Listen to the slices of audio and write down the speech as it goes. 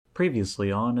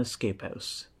Previously on Escape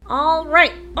House.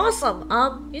 Alright, awesome.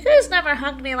 You guys never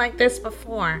hugged me like this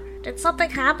before. Did something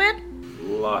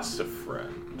happen? Lost a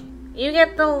friend. You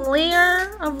get the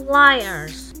Leer of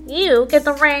Liars. You get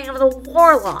the Ring of the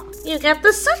Warlock. You get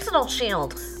the Sentinel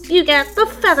Shield. You get the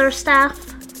Feather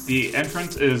Staff. The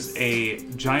entrance is a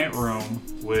giant room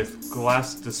with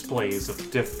glass displays of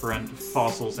different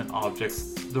fossils and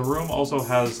objects. The room also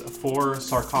has 4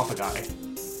 sarcophagi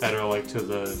that are to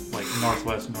the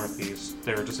northwest, northeast.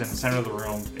 They're just in the center of the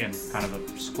room in kind of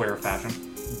a square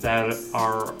fashion that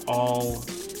are all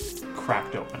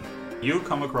cracked open. You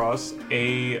come across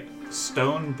a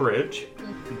stone bridge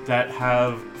that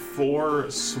have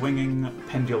 4 swinging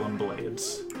pendulum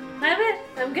blades.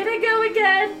 I'm gonna go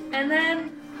again, and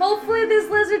then hopefully this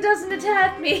lizard doesn't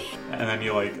attack me. And then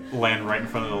you land right in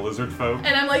front of the lizard folk.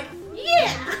 And I'm like,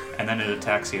 yeah! And then it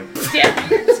attacks you. Damn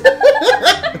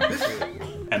it.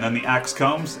 And then the axe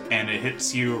comes and it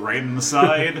hits you right in the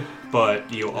side,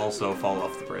 but you also fall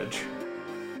off the bridge.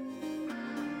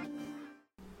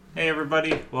 Hey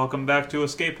everybody, welcome back to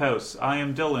Escape House. I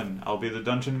am Dylan. I'll be the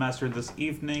dungeon master this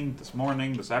evening, this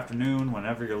morning, this afternoon,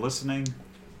 whenever you're listening.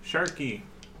 Sharky,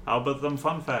 how about them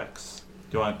fun facts?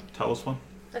 Do you want to tell us one?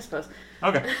 I suppose.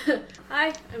 Okay.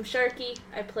 Hi, I'm Sharky.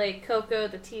 I play Coco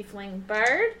the Tiefling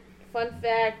Bard. Fun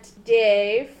fact,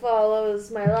 Dave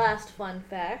follows my last fun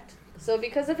fact. So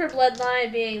because of her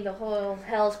bloodline being the whole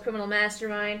Hell's criminal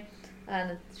mastermind,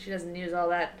 and she doesn't use all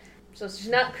that, so she's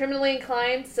not criminally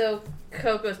inclined, so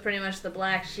Coco's pretty much the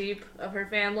black sheep of her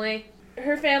family.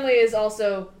 Her family is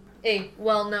also a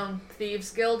well-known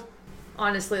thieves guild.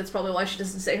 Honestly, that's probably why she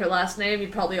doesn't say her last name. You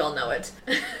probably all know it.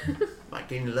 Might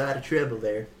get in a lot of trouble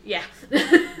there. Yeah.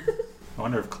 I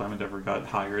wonder if Clement ever got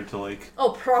hired to,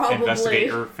 oh, probably. investigate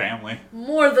her family.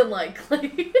 More than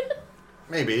likely.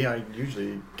 Maybe. I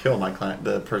usually kill my client,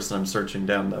 the person I'm searching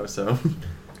down, though, so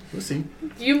we'll see.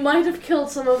 You might have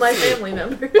killed some of my family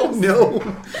members. Oh,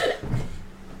 no!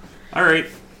 Alright.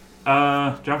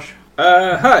 Josh?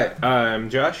 Hi, I'm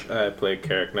Josh. I play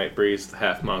Carrick Nightbreeze, the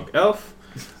half-monk elf.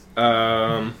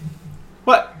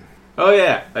 What? Oh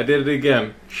yeah, I did it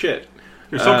again. Shit.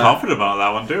 You're so confident about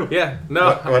that one, too. Yeah,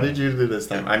 no. What did you do this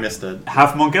time? I missed it.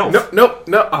 Half monk elf. No.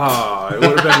 Oh, it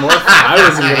would have been more.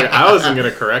 I wasn't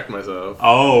gonna correct myself.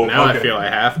 Oh, now okay. I feel I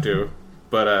have to.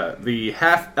 But the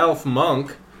half elf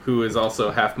monk, who is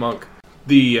also half monk,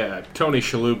 the Tony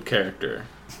Shalhoub character,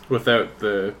 without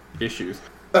the issues.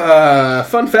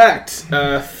 Fun fact,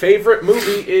 favorite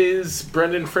movie is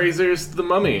Brendan Fraser's The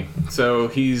Mummy. So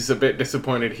he's a bit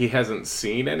disappointed he hasn't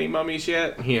seen any mummies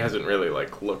yet. He hasn't really,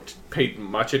 paid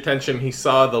much attention. He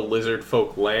saw the lizard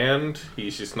folk land.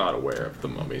 He's just not aware of the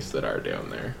mummies that are down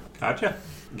there. Gotcha.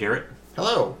 Garrett?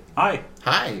 Hello. Hi.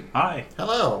 Hi. Hi.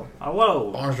 Hello.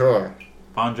 Hello. Bonjour.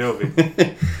 Bon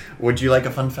Jovi. Would you like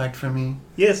a fun fact from me?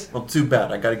 Yes. Well, too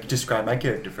bad. I gotta describe my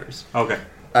character first. Okay.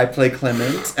 I play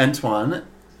Clement Antoine,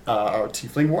 our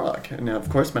Tiefling Warlock. And of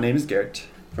course, my name is Garrett.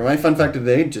 For my fun fact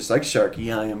today, just like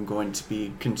Sharky, I am going to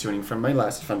be continuing from my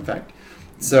last fun fact.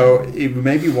 So, you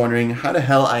may be wondering how the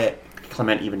hell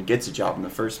Clement even gets a job in the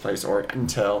first place, or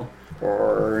intel,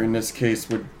 or in this case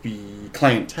would be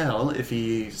clientele if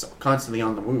he's constantly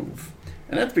on the move.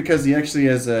 And that's because he actually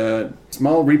has a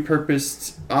small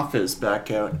repurposed office back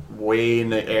out way in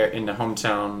the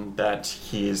hometown that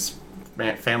his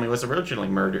family was originally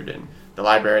murdered in. The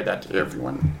library that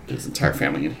everyone, his entire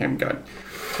family and him got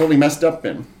totally messed up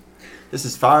in. This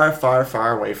is far, far,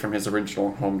 far away from his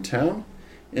original hometown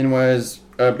and was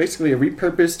basically a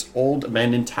repurposed old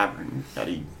abandoned tavern that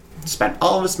he spent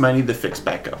all of his money to fix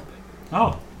back up.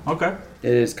 Oh, okay.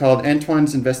 It is called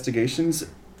Antoine's Investigations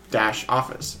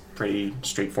Office. Pretty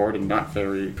straightforward and not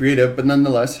very creative, but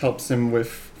nonetheless helps him with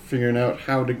figuring out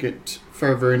how to get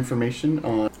further information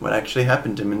on what actually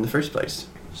happened to him in the first place.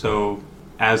 So,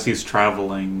 as he's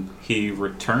traveling, he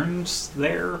returns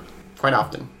there? Quite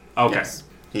often. Okay. Yes.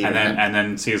 And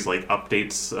then sees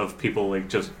updates of people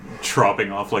just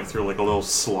dropping off through a little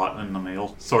slot in the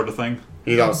mail sort of thing.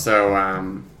 He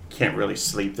also can't really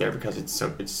sleep there because it's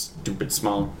stupid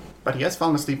small. But he has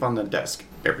fallen asleep on the desk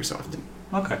every so often.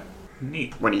 Okay.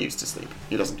 Neat. When he used to sleep.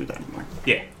 He doesn't do that anymore.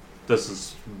 Yeah. This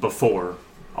is before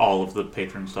all of the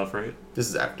patron stuff, right? This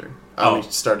is after. Oh.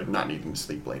 He started not needing to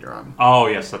sleep later on. Oh,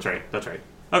 yes, that's right.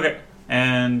 Okay.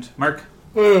 And Mark?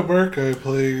 Hello, Mark. I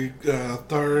play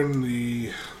Tharn,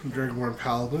 the Dragonborn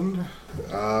Paladin.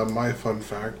 My fun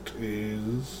fact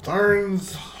is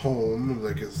Tharn's home,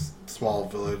 his small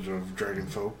village of dragon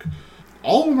folk,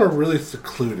 all of them are really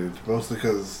secluded, mostly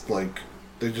because,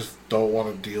 they just don't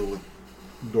want to deal with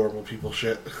normal people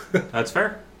shit. That's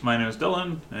fair. My name is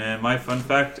Dylan, and my fun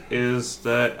fact is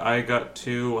that I got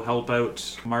to help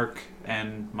out Mark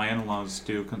and my in-laws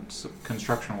do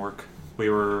construction work. We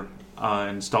were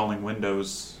installing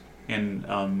windows in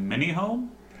a mini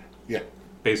home, Yeah.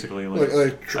 basically like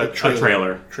A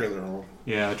trailer. Trailer home.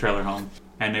 Yeah, a trailer home.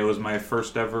 And it was my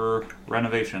first ever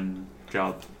renovation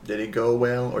job. Did it go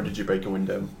well, or did you break a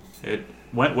window? It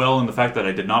went well in the fact that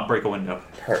I did not break a window.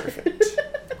 Perfect.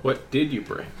 What did you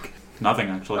break? Nothing,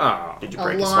 actually. Oh. Did you A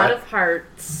break a lot sweat? of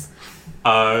hearts.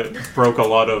 Broke a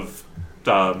lot of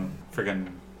friggin'...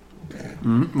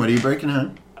 What are you breaking, huh?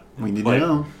 We need Like- to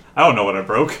know. I don't know what I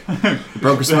broke. You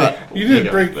broke a sweat. You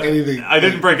didn't break anything. I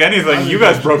didn't break anything. You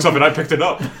guys broke something. I picked it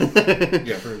up.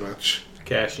 Yeah, pretty much.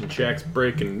 Cash and checks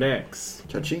breaking necks.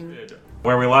 Cha-ching.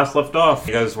 Where we last left off,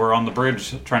 you guys were on the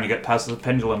bridge trying to get past the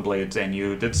pendulum blades, and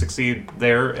you did succeed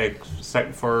there,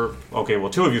 except for... Okay, well,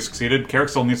 two of you succeeded. Carrick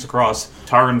still needs to cross.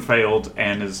 Taran failed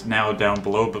and is now down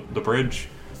below the bridge.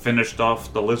 Finished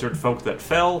off the lizard folk that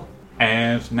fell,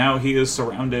 and now he is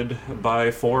surrounded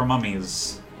by 4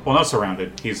 mummies. Well, not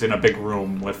surrounded. He's in a big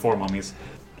room with 4 mummies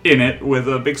in it with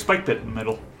a big spike pit in the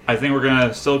middle. I think we're going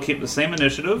to still keep the same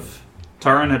initiative.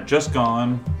 Taran had just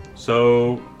gone,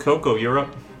 so Coco, you're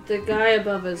up. The guy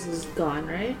above us is gone,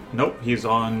 right? Nope, he's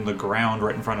on the ground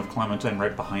right in front of Clementine,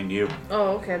 right behind you.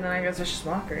 Oh, okay, then I guess it's just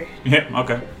mockery. Yep,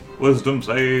 okay. Wisdom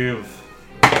save.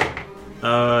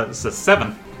 It's a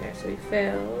 7. Okay, so he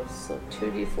fails, so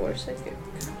 2d4 psychic.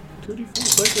 2d4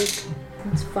 psychic.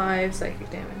 That's 5 psychic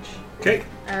damage. Okay.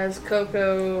 As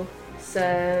Coco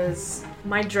says,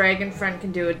 my dragon friend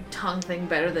can do a tongue thing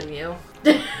better than you.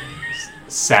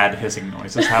 Sad hissing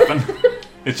noises happen.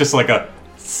 It's just like a...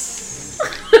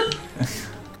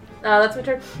 That's my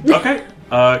turn. Okay.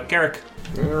 Garrick.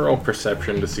 Roll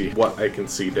perception to see what I can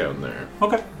see down there.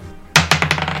 Okay.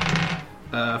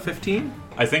 15?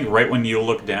 I think right when you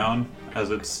look down, as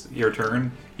it's your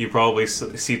turn, you probably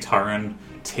see Taran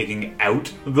taking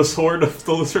out the sword of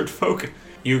the lizard folk.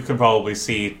 You can probably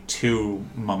see 2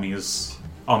 mummies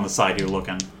on the side you're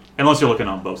looking. Unless you're looking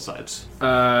on both sides. No,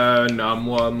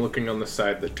 I'm looking on the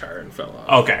side that Taran fell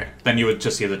off. Okay, then you would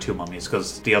just see the 2 mummies,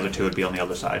 because the other 2 would be on the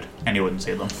other side, and you wouldn't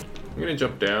see them. I'm gonna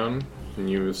jump down and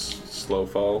use slow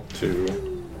fall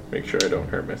to make sure I don't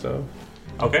hurt myself.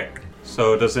 Okay,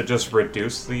 so does it just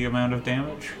reduce the amount of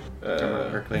damage?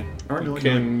 Berkeley. Or You no,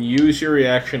 can use your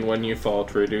reaction when you fall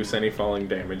to reduce any falling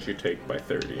damage you take by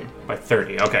 30. By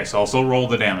 30. Okay, so I'll still roll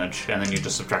the damage, and then you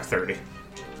just subtract 30.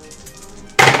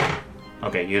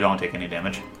 Okay, you don't take any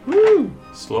damage. Woo!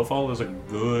 Slow fall is a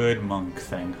good monk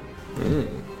thing.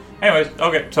 Anyways,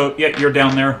 okay, so yeah, you're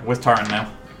down there with Taran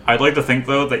now. I'd like to think,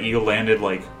 though, that you landed,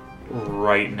 like,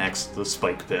 right next to the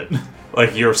spike pit.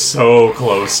 Like, you're so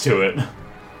close to it.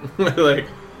 Like,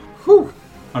 Whew.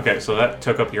 Okay, so that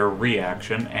took up your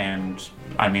reaction, and,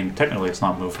 I mean, technically it's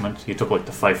not movement. You took, like,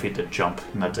 the 5 feet to jump,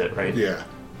 and that's it, right? Yeah.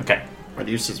 Okay.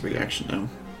 Reduce his reaction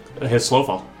now. His slow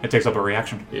fall. It takes up a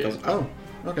reaction. yeah. Oh,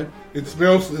 okay. It's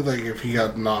mostly like if he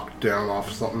got knocked down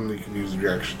off something, you can use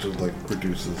reaction to like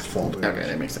reduce his fall damage. Okay,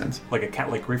 that makes sense. Like a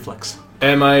cat-like reflex.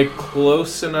 Am I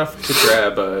close enough to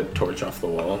grab a torch off the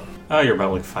wall? You're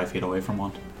about, like, 5 feet away from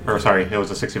one. Or, sorry, it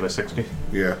was a 60 by 60.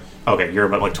 Yeah. Okay, you're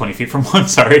about, like, 20 feet from one,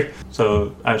 sorry.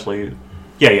 So, actually,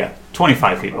 yeah,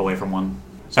 25 feet away from one.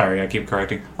 Sorry, I keep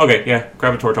correcting. Okay, yeah,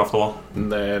 grab a torch off the wall.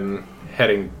 And then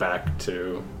heading back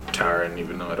to Taran,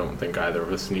 even though I don't think either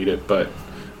of us need it, but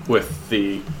with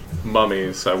the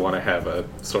mummies, I want to have a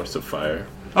source of fire.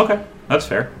 Okay, that's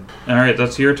fair. Alright,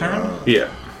 that's your turn.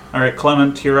 Yeah. Alright,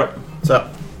 Clement, you're up. What's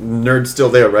up? Nerd's still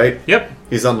there, right? Yep,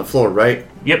 He's on the floor, right?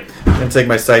 yep. I'm gonna take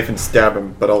my scythe and stab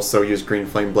him, but also use Green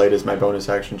Flame Blade as my bonus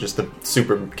action just to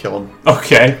super kill him.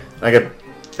 Okay. I get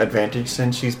advantage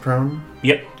since he's prone.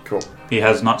 Yep, Cool. he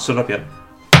has not stood up yet.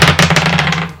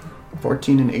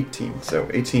 14 and 18. So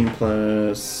 18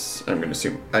 plus... I'm gonna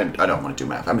assume... I don't want to do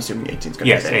math. I'm assuming 18's gonna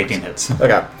Yes, hit anyways. 18 hits.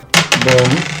 Okay.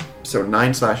 Boom. So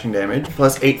 9 slashing damage,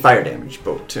 plus 8 fire damage,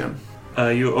 both to him.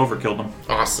 You overkilled him.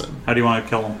 Awesome. How do you want to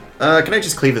kill him? Can I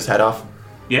just cleave his head off?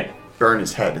 Yeah. Burn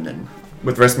his head, and then,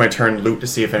 with the rest of my turn, loot to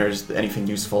see if there's anything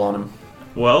useful on him.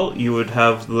 Well, you would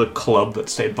have the club that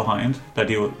stayed behind. That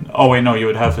you would... Oh, wait, no, you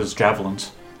would have his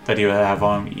javelins that you would have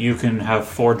on. You can have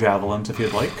 4 javelins if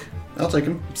you'd like. I'll take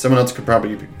him. Someone else could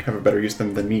probably have a better use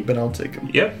than me, but I'll take him.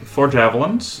 Yep, 4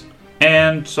 javelins.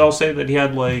 And so I'll say that he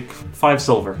had like 5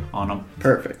 silver on him.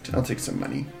 Perfect. I'll take some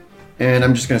money. And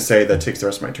I'm just going to say that takes the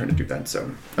rest of my turn to do that, so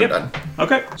I'm Yep. done.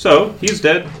 Okay, so he's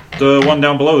dead. The one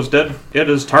down below is dead. It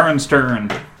is Taran's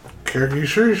turn. Carrick, you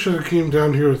sure you should have came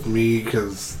down here with me?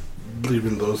 Because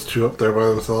leaving those two up there by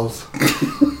themselves.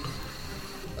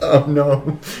 Oh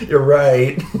no, you're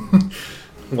right.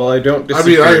 Well, I don't I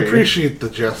disagree. mean, I appreciate the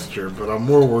gesture, but I'm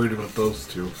more worried about those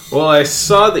two. Well, I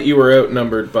saw that you were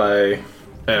outnumbered by...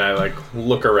 And I,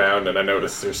 look around and I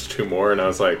noticed there's two more, and I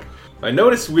was like... I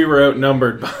noticed we were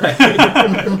outnumbered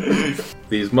by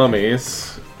these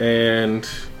mummies, and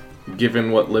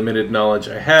given what limited knowledge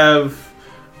I have,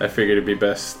 I figured it'd be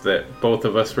best that both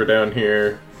of us were down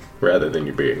here, rather than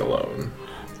you being alone.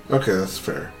 Okay, that's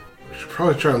fair. We should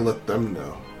probably try to let them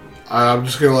know. I'm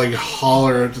just gonna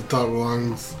holler at the top of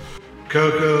lungs.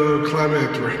 Coco,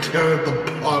 Clement, we're down at the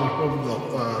bottom of the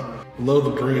below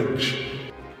the bridge.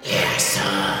 Yes,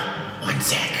 one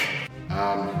sec.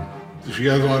 If you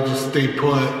guys want to just stay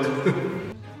put.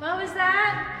 What was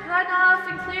that? Run off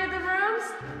and clear the rooms?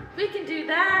 We can do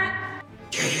that.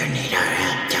 Do you need our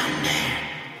help down there?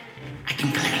 I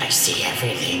can clearly see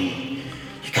everything.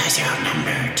 You guys are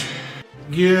outnumbered.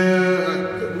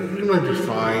 Yeah, we might be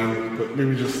fine, but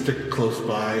maybe just stick close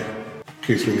by in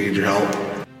case we need your help.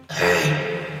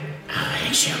 Alright. I'll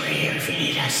make sure we're here if you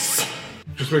need us.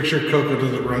 Just make sure Coco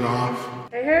doesn't run off.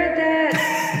 I heard that.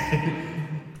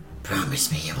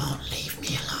 Promise me you won't leave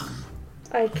me alone.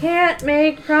 I can't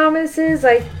make promises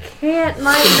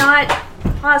might not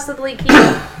possibly keep.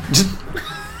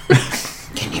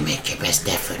 Can you make your best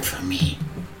effort for me,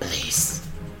 please?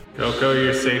 Coco,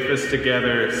 you're safest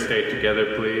together. Stay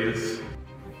together, please.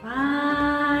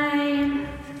 Fine.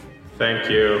 Thank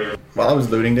you. While I was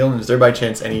looting, Dylan, is there by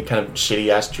chance any kind of shitty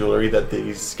ass jewelry that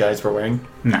these guys were wearing?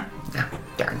 No. No.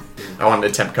 Darn. I wanted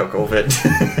to tempt Coco with it.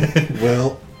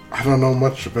 Well, I don't know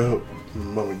much about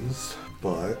mummies,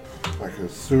 but I can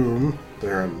assume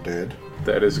they're undead.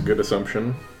 That is a good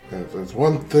assumption. And if there's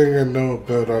one thing I know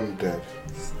about undead,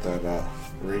 it's that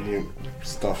radiant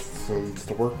stuff seems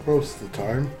to work most of the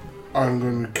time. I'm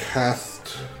going to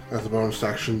cast, as a bonus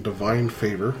action, Divine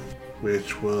Favor,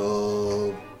 which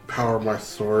will power my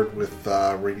sword with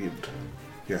radiant.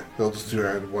 Yeah, they'll just do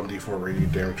 1d4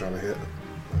 radiant damage on a hit.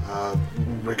 I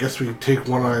guess we can take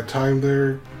one at a time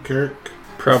there, Carrick.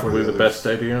 Probably Before the best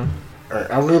idea. Alright,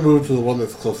 I'm going to move to the one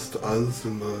that's closest to us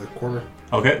in the corner.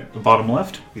 Okay, the bottom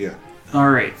left. Yeah.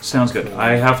 Alright, sounds good.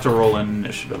 I have to roll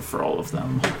initiative for all of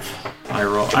them. I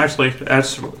roll. Actually,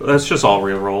 that's just all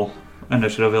re-roll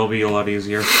initiative. It'll be a lot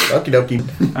easier. Okie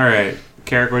dokie. Alright,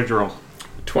 Carrick, what'd you roll?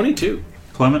 22.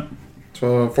 Clement?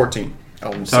 14.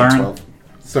 Oh, Darn. 12.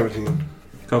 17.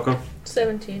 Coco?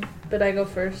 17, but I go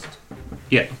first.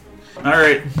 Yeah.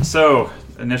 Alright, so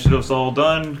initiative's all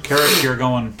done. Carrick, you're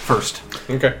going first.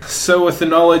 Okay. So with the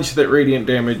knowledge that radiant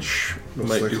damage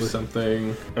might do likely.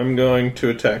 something, I'm going to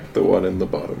attack the one in the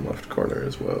bottom left corner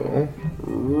as well.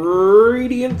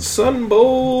 Radiant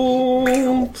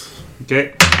Sunbolt!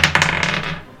 Okay.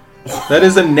 That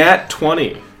is a nat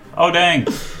 20. Oh, dang.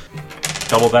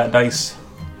 Double that dice.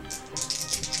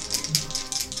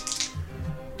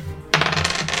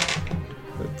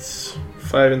 That's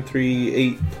 5 and 3,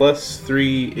 8 plus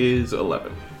 3 is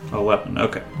 11. 11,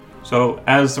 okay. So,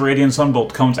 as the Radiant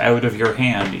Sunbolt comes out of your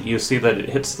hand, you see that it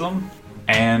hits them,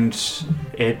 and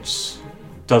it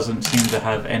doesn't seem to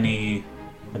have any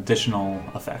additional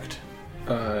effect.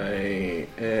 I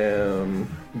am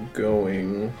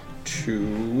going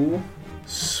to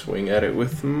swing at it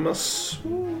with my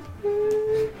sword.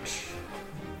 I'm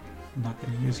not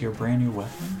going to use your brand new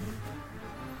weapon.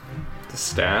 The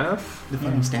staff? The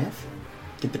fucking staff.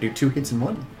 Get to do 2 hits in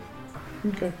one.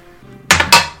 Okay.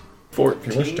 If you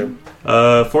wish 14.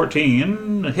 to.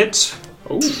 14 hits.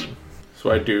 Oh.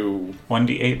 So I do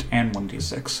 1d8 and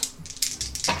 1d6.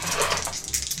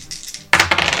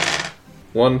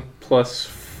 1 plus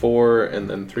 4 and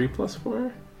then 3 plus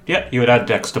 4? Yeah, you would add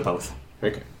dex to both.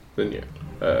 Okay. Then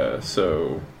yeah.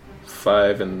 So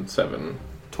 5 and 7.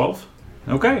 12?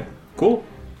 Okay, cool.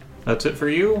 That's it for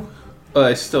you.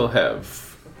 I still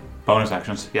have... Bonus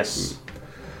actions, yes.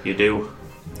 You do.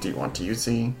 Do you want to use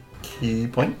the key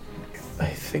point? I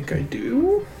think I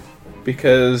do.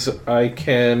 Because I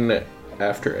can,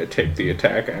 after I take the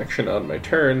attack action on my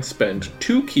turn, spend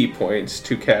 2 key points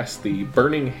to cast the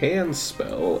Burning Hands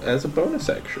spell as a bonus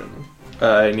action.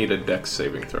 I need a dex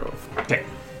saving throw. Okay.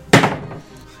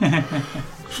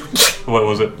 What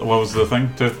was it? What was the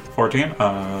thing to 14?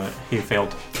 He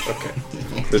failed. Okay.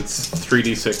 That's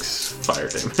 3d6 fire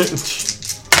damage.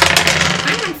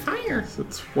 I'm on fire. So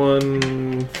it's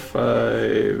 1,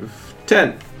 5,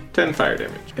 10. 10 fire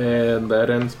damage. And that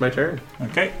ends my turn.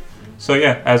 Okay. So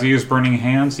yeah, as you use Burning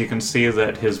Hands, you can see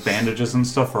that his bandages and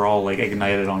stuff are all like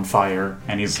ignited on fire,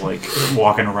 and he's like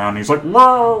walking around. And he's like,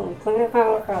 "Whoa!"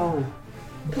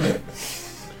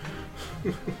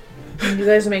 You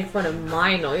guys make fun of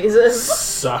my noises.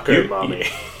 Sucker You- mommy.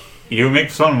 You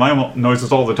make fun of my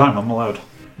noises all the time. I'm allowed.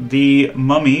 The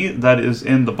mummy that is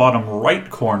in the bottom right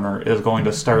corner is going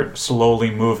to start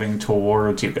slowly moving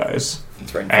towards you guys.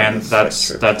 It's right in front And of us.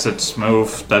 that's its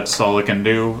move. That's all it can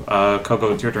do.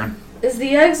 Coco, it's your turn. Is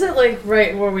the exit like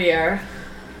right where we are?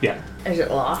 Yeah. Is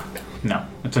it locked? No,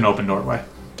 it's an open doorway.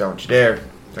 Don't you dare.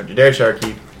 Don't you dare,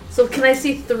 Sharky. So can I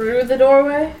see through the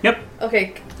doorway? Yep.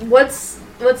 Okay, what's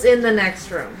in the next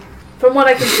room? From what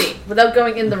I can see, without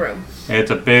going in the room.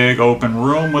 It's a big open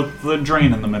room with the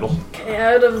drain in the middle. Okay,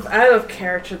 out of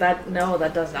character, that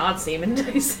does not seem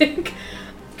enticing.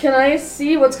 Can I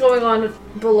see what's going on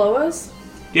below us?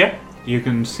 Yeah, you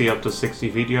can see up to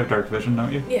 60 feet. You have dark vision,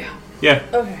 don't you? Yeah. Yeah.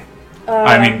 Okay.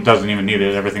 I mean, doesn't even need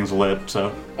it. Everything's lit,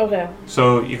 so. Okay.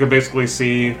 So you can basically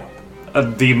see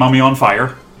the mummy on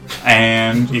fire,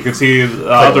 and you can see the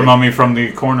other mummy from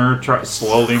the corner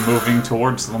slowly moving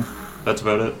towards them. That's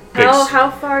about it. How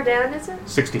far down is it?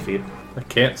 60 feet. I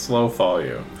can't slow fall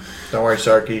you. Don't worry,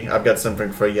 Sharky. I've got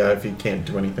something for you if you can't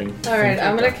do anything. Alright,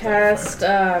 I'm gonna cast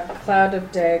Cloud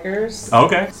of Daggers.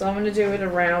 Okay. So I'm gonna do it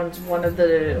around one of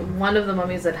the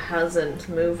mummies that hasn't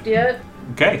moved yet.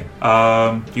 Okay.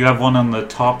 You have one on the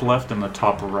top left and the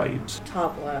top right.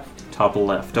 Top left. Top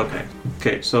left, okay.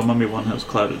 Okay, so Mummy 1 has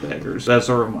Cloud of Daggers. As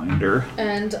a reminder.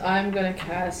 And I'm gonna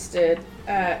cast it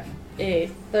at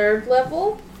a 3rd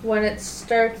level. When it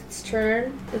starts its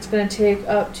turn, it's going to take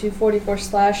up to 44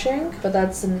 slashing, but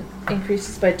that's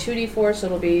increases by 2d4, so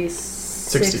it'll be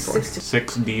 64.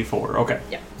 6d4, okay.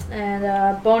 Yeah.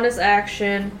 And bonus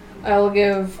action, I will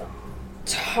give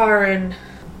Taran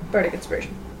Bardic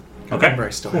Inspiration. Okay. Remember,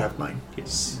 I still have mine.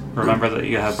 Yes. Remember that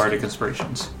you have Bardic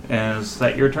Inspirations. Is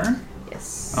that your turn?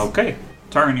 Yes. Okay.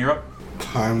 Taran, you're up.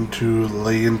 Time to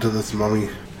lay into this mummy.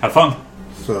 Have fun.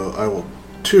 So I will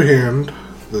two-hand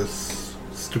this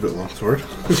stupid longsword,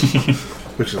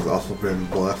 which has also been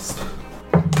blessed.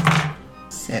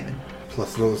 7.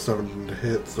 Plus another 7 to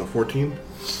hit, so 14.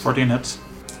 14 hits.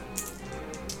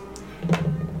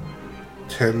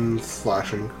 10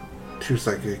 slashing, 2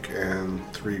 psychic, and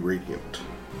 3 radiant.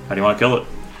 How do you want to kill it?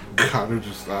 Kind of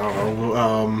just, I don't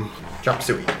know, Chop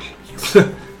suey.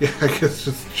 yeah, I guess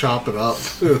just chop it up.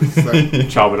 Like,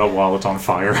 Chop it up while it's on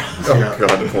fire. Oh, Yeah.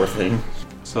 God, poor thing.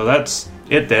 So that's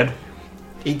it dead.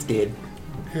 It's dead.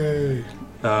 yay.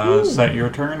 Is that your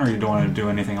turn, or you don't want to do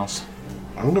anything else?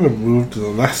 I'm gonna move to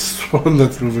the next one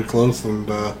that's moving close and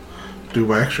do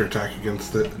my extra attack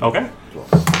against it. Okay.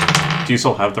 Do you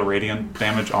still have the radiant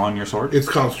damage on your sword? It's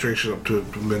concentration up to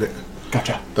a minute.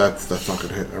 Gotcha. That's not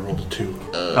gonna hit. I rolled a 2.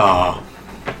 Ah,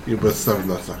 Yeah, but 7,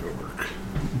 that's not gonna work.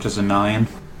 just a 9.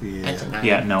 Yeah.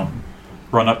 Yeah, no.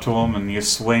 Run up to him and you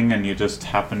swing and you just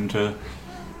happen to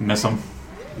miss him.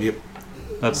 Yep.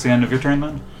 That's the end of your turn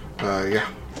then? Yeah.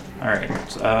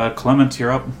 Alright. Clement,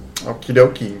 you're up. Okie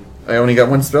dokie. I only got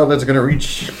one spell that's gonna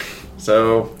reach.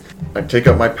 So, I take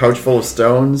out my pouch full of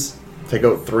stones, take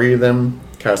out 3 of them,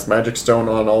 cast Magic Stone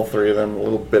on all 3 of them, a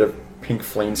little bit of pink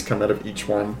flames come out of each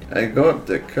one. I go up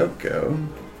to Coco.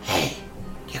 Hey,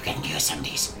 you can use some of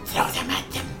these. Throw them at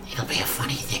them. It'll be a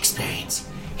funny experience.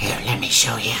 Here, let me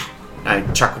show you. I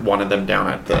chuck one of them down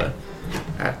at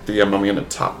the mummy on the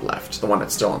top left, the one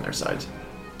that's still on their side.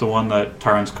 The one that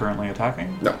Taran's currently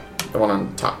attacking? No, the one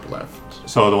on the top left.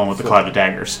 So the one with the cloud of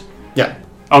daggers. Yeah,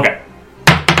 Okay.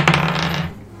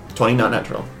 20 not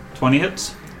natural. 20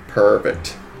 hits.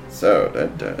 Perfect. So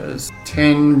that does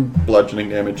 10 bludgeoning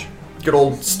damage. Good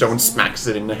old stone smacks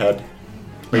it in the head.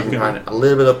 Leaving Okay. behind a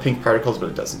little bit of pink particles, but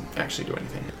it doesn't actually do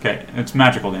anything. Okay, it's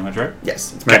magical damage, right?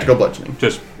 Yes, it's magical bludgeoning.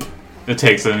 Just, it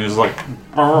takes it and is like,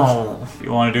 oh.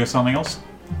 You want to do something else?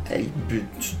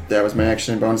 That was my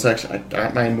action and bonus action. I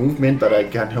got my movement, but I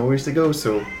got nowhere to go,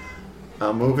 so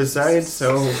I'll move aside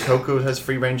so Coco has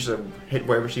free range to hit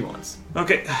wherever she wants.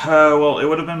 Okay, well, it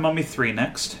would have been Mummy 3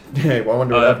 next, Hey, well, I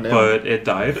wonder what happened now. but it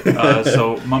died.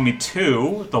 So Mummy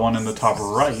 2, the one in the top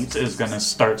right, is going to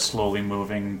start slowly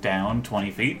moving down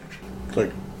 20 feet.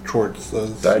 Like towards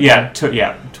us. That- Yeah,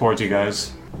 towards you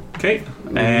guys. Okay,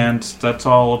 and that's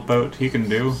all about he can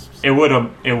do. It would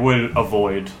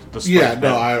avoid the spike Yeah, hit.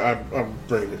 no, I'm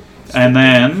bringing it. And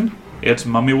then it's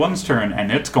Mummy 1's turn,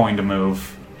 and it's going to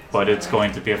move, but it's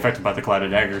going to be affected by the cloud of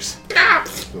daggers.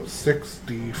 So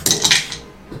 6d4.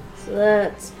 So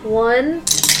that's 1,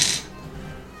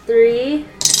 3,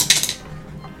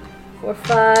 4,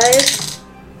 5,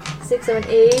 6, 7,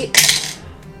 8,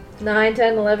 9,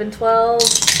 10, 11, 12,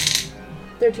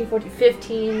 13, 14,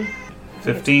 15.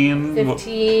 15,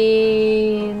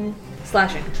 15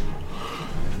 slashing.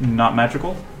 not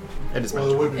magical. It is Well,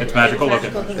 it magical. It's magical? Okay.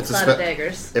 Because It's it's a cloud of spe-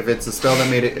 daggers. If it's a spell that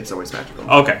made it, it's always magical.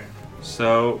 Okay,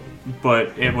 so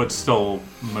But it would still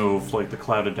move. Like the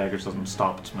cloud of daggers doesn't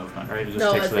stop its movement, right? It just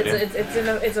No, takes the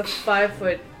damage. it's a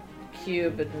 5-foot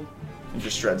cube and It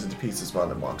just shreds it to pieces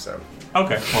while it walks out.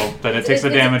 Okay, well then it takes the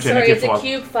damage and it it's keeps a walking.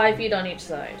 cube 5 feet on each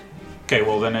side. Okay,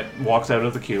 well then it walks out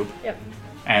of the cube. Yep.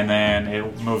 And then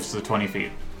it moves to 20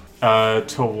 feet.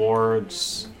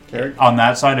 Towards... Carrick? On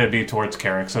that side, it'd be towards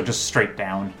Carrick, so just straight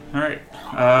down. Alright.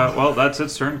 Well, that's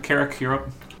its turn. Carrick, you're up.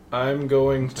 I'm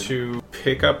going to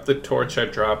pick up the torch I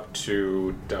dropped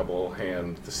to double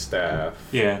hand the staff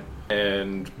Yeah.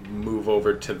 and move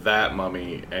over to that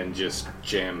mummy and just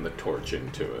jam the torch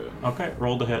into it. Okay,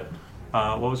 roll to hit.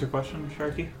 What was your question,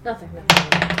 Sharky? Nothing.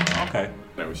 Okay.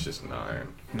 That was just 9.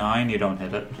 9, you don't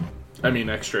hit it. I mean,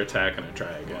 extra attack and I try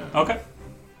again. Okay.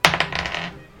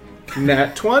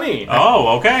 Nat 20!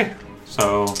 Oh, okay.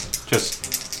 So,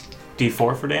 just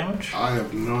D4 for damage? I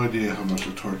have no idea how much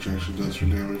a torch actually does for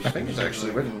damage. I think it's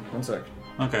actually written. One sec.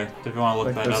 Okay, if you want to look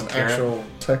Like, that there's up, an Carrick. actual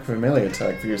tech for melee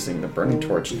attack for using the burning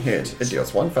torch and hit. It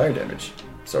deals 1 fire damage.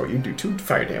 So you do 2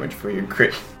 fire damage for your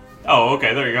crit. Oh,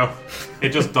 okay, there you go. It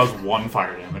just does 1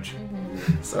 fire damage.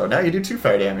 So now you do 2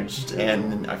 fire damage,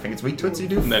 and I think it's weak to it, so you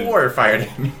do then- 4 fire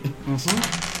damage.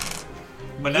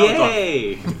 But now,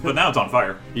 Yay! but now it's on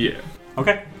fire. Yeah.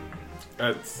 Okay.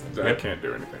 I Yep. can't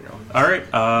do anything else.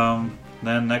 Alright,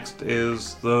 then next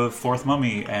is the 4th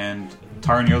mummy, and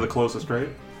Tarn, you're the closest, right?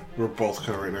 We're both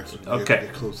kind of right next to it. Okay.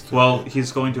 Close to Well, it.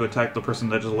 he's going to attack the person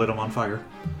that just lit him on fire.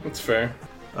 That's fair.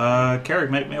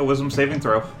 Carrick, make me a wisdom saving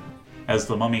throw as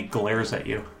the mummy glares at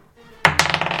you.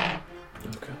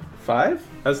 5?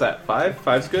 How's that? 5?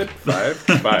 5's good? 5?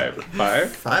 5. 5?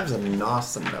 5's an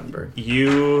awesome number.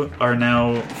 You are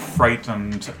now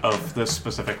frightened of this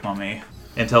specific mummy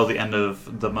until the end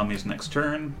of the mummy's next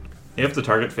turn. If the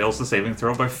target fails the saving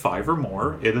throw by 5 or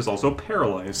more, it is also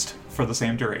paralyzed for the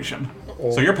same duration.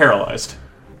 So you're paralyzed.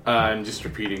 I'm just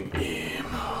repeating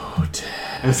emote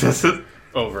Is this it?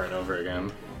 over and over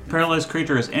again. Paralyzed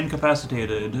creature is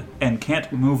incapacitated and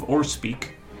can't move or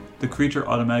speak. The creature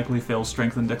automatically fails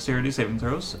strength and dexterity saving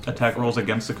throws. Attack rolls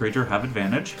against the creature have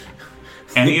advantage.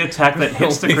 Any attack that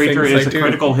hits the Only creature things is I a do.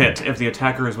 critical hit if the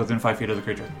attacker is within 5 feet of the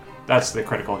creature. That's the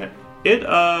critical hit. It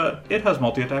has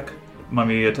multi-attack.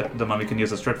 The mummy can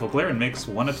use its dreadful glare and makes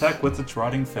 1 attack with its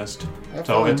rotting fist.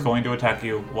 So it's going to attack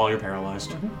you while you're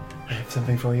paralyzed. I have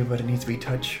something for you, but it needs to be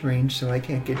touch range, so I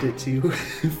can't get it to you.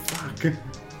 Fuck.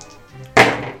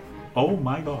 Oh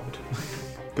my god.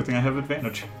 Good thing I have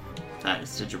advantage.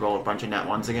 Nice. Did you roll a bunch of nat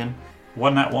ones again?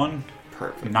 1 nat 1,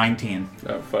 Perfect. 19.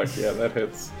 Oh, fuck. Yeah, that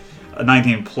hits.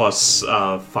 19 plus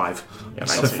 5. Yeah,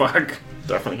 So 19. fuck.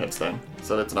 Definitely hits then.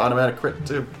 So that's an automatic crit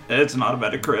too. It's an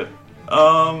automatic crit.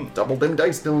 Double them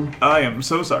dice, Dylan. I am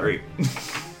so sorry.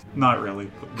 Not really.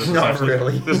 This is Not actually,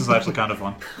 really. This is actually kind of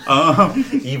fun.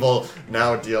 Evil.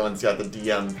 Now Dylan's got the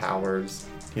DM powers.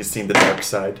 He's seen the dark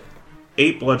side.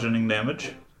 8 bludgeoning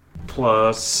damage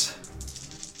plus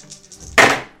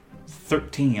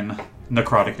 13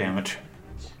 necrotic damage.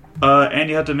 And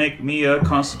you have to make me a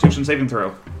Constitution saving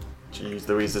throw. Jeez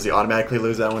Louise, does he automatically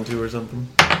lose that one too or something?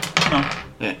 No.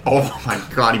 Yeah. Oh my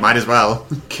god, he might as well.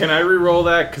 Can I re-roll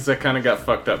that? Because I kind of got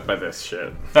fucked up by this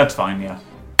shit. That's fine, yeah.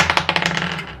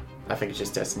 I think it's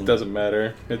just destiny. Doesn't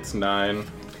matter. It's 9.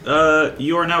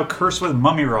 You are now cursed with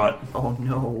mummy rot. Oh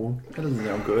no. That doesn't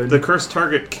sound good. The cursed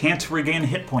target can't regain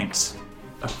hit points.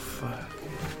 Oh, fuck.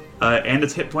 And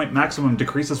its hit point maximum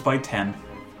decreases by 10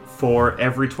 for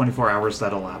every 24 hours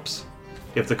that elapse.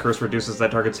 If the curse reduces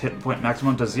that target's hit point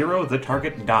maximum to 0, the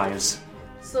target dies.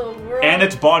 So we're And all,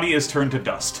 its body is turned to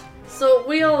dust. so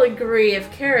we all agree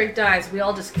if Carrick dies, we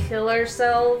all just kill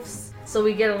ourselves. So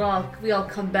we all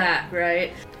come back,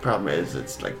 right? Problem is,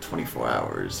 it's like 24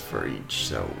 hours for each,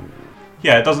 so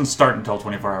Yeah, it doesn't start until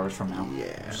 24 hours from now.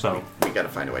 yeah. So, we gotta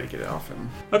find a way to get it off him.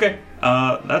 okay,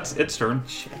 that's its turn.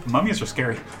 Mummies are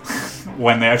scary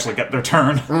when they actually get their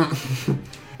turn.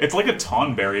 It's like a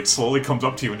tonberry. It slowly comes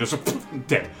up to you and just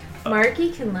dead.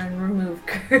 Marky can learn remove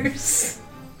curse.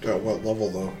 At what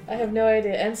level though? I have no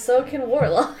idea, and so can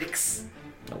warlocks.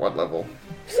 At what level?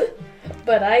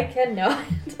 But I cannot.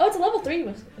 Oh, it's a level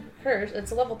 3 curse.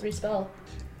 It's a level 3 spell.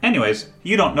 Anyways,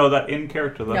 you don't know that in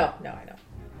character though. No, I know.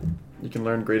 You can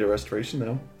learn Greater Restoration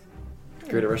though.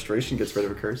 Greater Restoration gets rid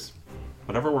of a curse.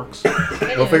 Whatever works.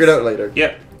 We'll figure it out later.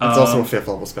 Yeah. It's also a 5th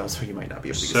level spell, so you might not be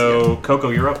able to get So, Coco,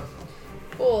 you're up.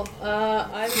 Cool.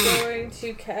 I'm going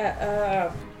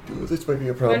to Ooh, this might be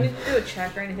a do I problem. need to do a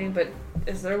check or anything, but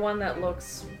is there one that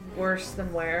looks worse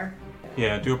than where?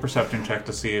 Yeah, do a perception check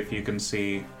to see if you can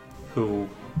see who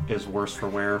is worse for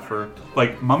wear for...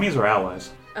 Like, mummies or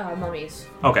allies? Mummies.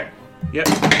 Okay. Yeah,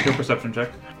 do a perception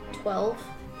check. 12.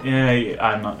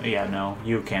 I'm not. Yeah, no,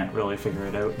 you can't really figure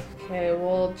it out. Okay,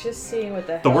 well, just seeing what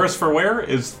the hell. The worst for wear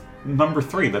is number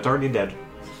 3. That's already dead.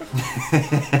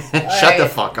 Shut the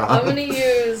fuck up. I'm gonna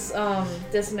use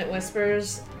Dissonant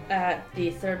Whispers at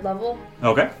the 3rd level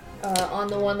Okay. on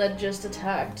the one that just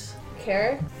attacked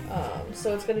Carrick.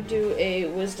 So it's gonna do a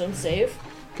Wisdom save.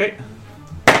 Okay.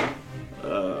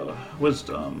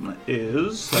 Wisdom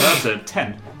is that's a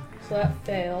 10. So that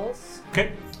fails.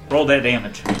 Okay. Roll that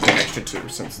damage. Extra 2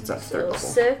 since it's at 3rd So level.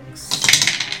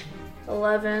 6,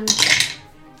 11,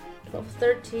 12,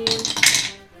 13,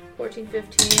 14,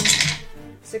 15,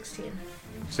 16.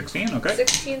 16. Okay.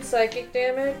 16 psychic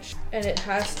damage, and it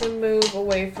has to move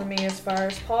away from me as far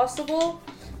as possible,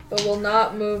 but will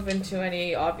not move into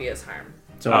any obvious harm.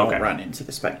 So I Okay. won't run into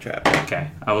the spike trap. Okay.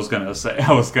 I was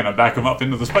gonna back him up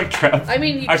into the spike trap. I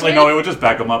mean, you Actually, can't- no. It would just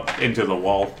back him up into the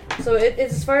wall. So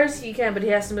it's as far as he can, but he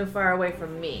has to move far away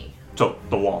from me. So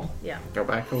the wall. Yeah. Go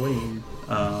back away.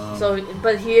 So,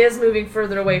 but he is moving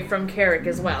further away from Carrick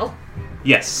as well.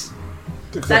 Yes.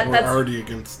 Except we're that's- already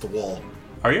against the wall.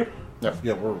 Are you?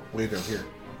 Yeah, we're way down here.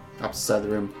 Opposite side of the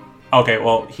room. Okay.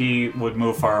 Well, he would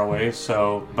move far away.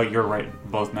 So, but you're right,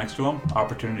 both next to him.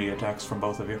 Opportunity attacks from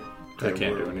both of you. I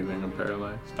can't do anything. I'm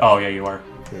paralyzed. Oh yeah, you are.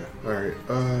 Yeah, alright.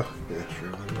 Yeah, sure.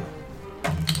 I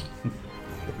know.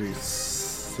 That'd be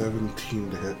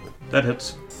 17 to hit. That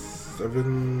hits.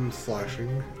 7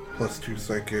 slashing, plus 2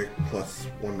 psychic, plus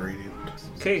 1 radiant.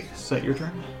 Okay. Set your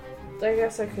turn. I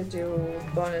guess I could do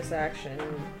bonus action,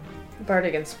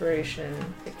 Bardic Inspiration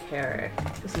to Carrick,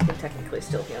 because he can technically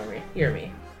still hear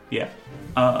me. Yeah.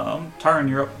 Taran,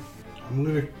 you're up. I'm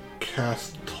gonna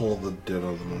cast Toll the Dead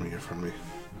on the mummy from me.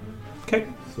 Okay.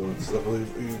 So it's, I believe,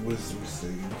 a wisdom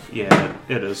save. Yeah,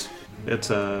 it is. It's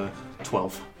a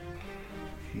 12.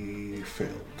 He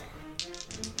failed.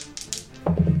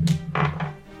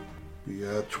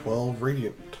 Yeah, 12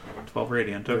 radiant. 12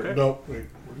 radiant. Okay. No, wait.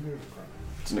 What are you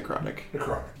It's necrotic. doing?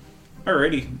 Necrotic.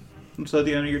 Alrighty. Is that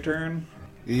the end of your turn?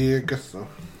 Yeah, I guess so.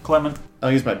 Clement.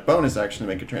 I'll use my bonus action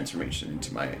to make a transformation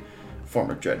into my form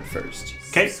of dread first.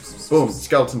 Okay. Boom,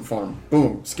 skeleton form.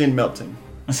 Boom, skin melting.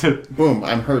 Boom,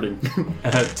 I'm hurting.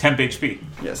 Temp HP.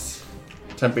 Yes.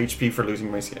 Temp HP for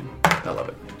losing my skin. I love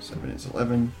it. 7 is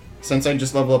 11. Since I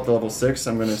just leveled up to level 6,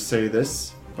 I'm going to say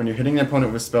this. When you're hitting an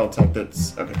opponent with spell attack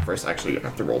that's... Okay, first actually I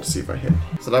have to roll to see if I hit.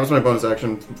 So that was my bonus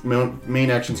action. My main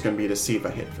action is going to be to see if I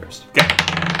hit first. Okay.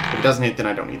 If it doesn't hit, then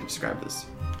I don't need to describe this.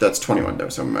 That's 21 though,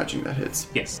 so I'm imagining that hits.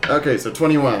 Yes. Okay, so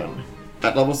 21.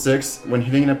 At level 6, when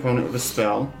hitting an opponent with a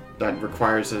spell that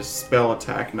requires a spell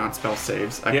attack, not spell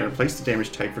saves, I Yep. can replace the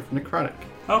damage type with necrotic.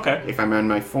 Okay. If I'm on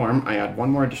my form, I add 1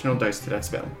 more additional dice to that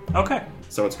spell. Okay.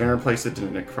 So it's going to replace it to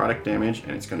necrotic damage,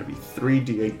 and it's going to be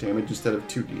 3d8 damage instead of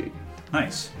 2d8.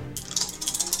 Nice.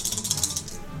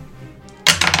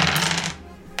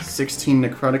 16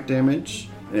 necrotic damage,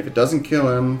 and if it doesn't kill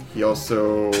him,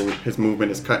 his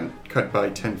movement is cut by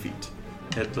 10 feet.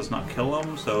 It does not kill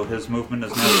him, so his movement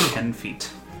is now 10 feet.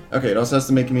 Okay, it also has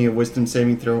to make me a wisdom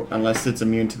saving throw unless it's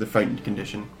immune to the frightened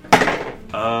condition.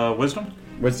 Wisdom?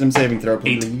 Wisdom saving throw,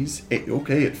 8. please.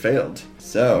 Okay, it failed.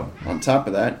 So, on top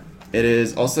of that, it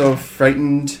is also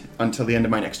frightened until the end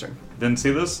of my next turn. Didn't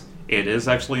see this? It is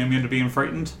actually immune to being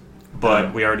frightened,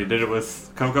 but we already did it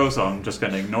with Coco, so I'm just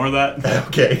going to ignore that.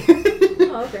 Okay.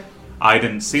 Oh, okay. I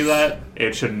didn't see that.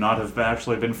 It should not have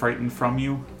actually been frightened from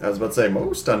you. I was about to say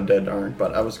most undead aren't,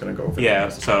 but I was going to go for Yeah,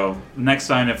 that. so next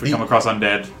time if we come across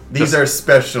undead... These are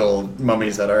special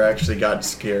mummies that are actually got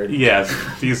scared. Yeah,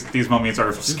 these mummies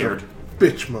are scared.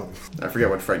 Bitch mode. I forget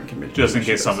what frightened condition. Just in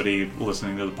case is. somebody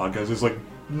listening to the podcast is like,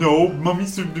 no,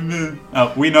 mummies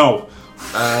are... we know.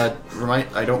 I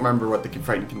don't remember what the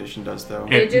frightened condition does though.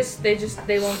 It-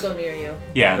 They won't go near you.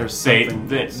 Yeah, There's something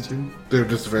they else too. They have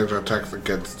disadvantage on attacks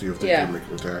against you if they Yeah. do make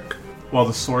an attack. while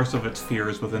the source of its fear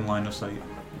is within line of sight.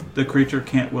 The creature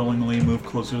can't willingly move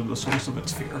closer to the source of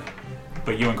its fear.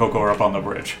 But you and Coco are up on the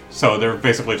bridge, so they're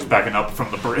basically just backing up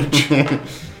from the bridge.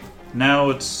 Now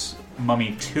it's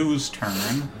Mummy 2's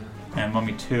turn, and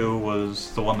Mummy 2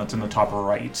 was the one that's in the top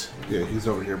right. Yeah, he's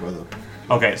over here by the...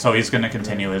 Okay, so he's going to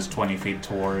continue his 20 feet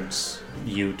towards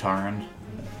you, Tarn.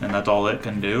 And that's all it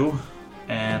can do.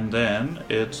 And then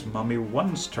it's Mummy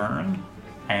 1's turn,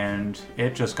 and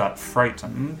it just got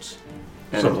frightened.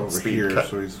 And So it'll over speed here, cut.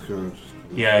 so he's gonna just...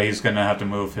 Yeah, he's going to have to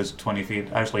move his 20 feet.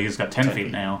 Actually, he's got 10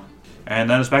 feet now. And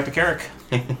then it's back to Carrick.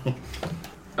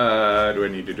 Do I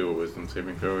need to do a wisdom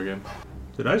saving throw again?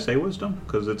 Did I say wisdom?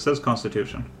 Because it says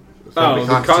constitution. Oh,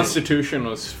 the the Constitution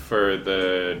was for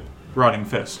the... Rotting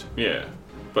fist. Yeah.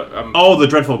 But, Oh, the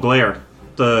dreadful glare.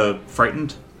 The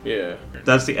frightened? Yeah.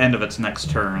 That's the end of its next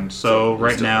turn. So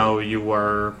right now you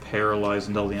are paralyzed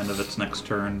until the end of its next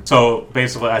turn. So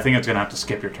basically, I think it's gonna have to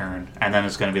skip your turn, and then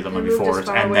it's gonna be the Mummy move as 4s,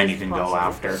 far and away then you as can go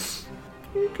possible. after.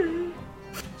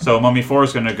 So Mummy 4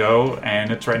 is gonna go,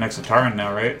 and it's right next to Taran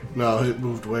now, right? No, it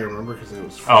moved away, remember? Because it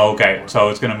was... Oh, okay. So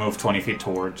it's gonna move 20 feet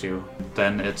towards you.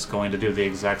 Then it's going to do the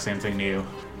exact same thing to you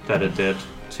that it did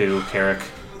to Carrick.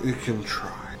 It can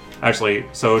try. Actually,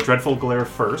 so Dreadful Glare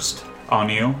first on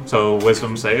you. So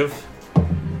Wisdom save.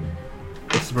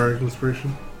 What's the bardic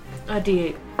inspiration? A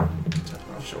D8.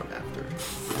 I'll show it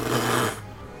after.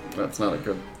 That's not a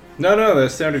good. No, that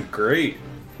sounded great.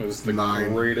 It was the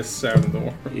 9. greatest sound in the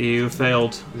world. You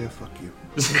failed. Yeah, fuck you.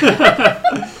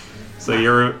 So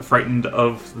you're frightened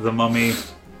of the mummy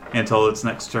until its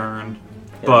next turn.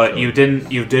 But you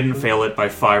didn't fail it by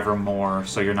 5 or more,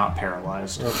 so you're not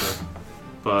paralyzed. Okay.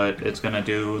 But it's gonna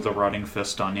do the rotting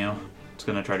fist on you. It's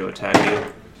gonna try to attack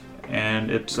you. And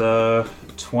it's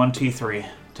 23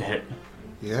 to hit.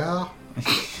 Yeah?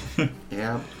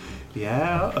 Yeah.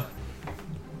 Yeah.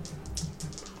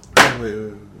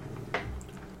 Wait.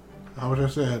 How much I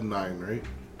say I had 9, right?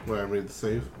 When I made the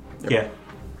save? Yeah.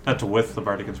 That's with the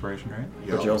Bardic Inspiration, right?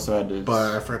 Yeah. But you also had to.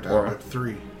 But I forgot to add Aura. like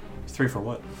 3 3 for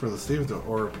what? for the save note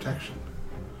or protection.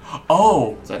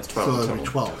 Oh! So that's So 12 that'd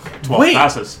be total. 12. 12 Wait!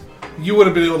 passes. You would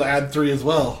have been able to add 3 as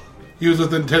well. He was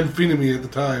within 10 feet of me at the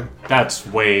time. That's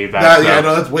way back. Yeah, though.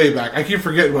 no, that's way back. I keep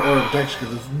forgetting about Aura Protection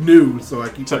because it's new, so I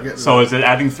keep forgetting. So is it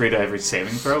adding 3 to every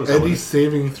saving throw? Is that what any it-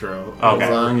 saving throw. Okay. As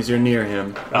long as you're near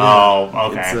him. Oh,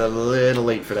 okay. It's a little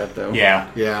late for that, though.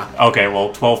 Yeah. Yeah. Okay,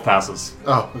 well, 12 passes.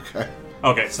 Oh, okay.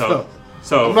 Okay, I'm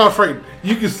so not frightened.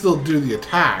 You can still do the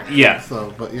attack. Yeah.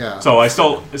 So, but yeah. I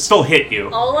still hit you.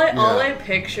 All Yeah. I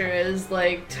picture is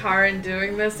like Taran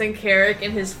doing this, and Carrick in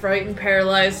his frightened,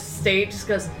 paralyzed state just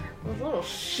goes, "A little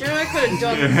shit, I could have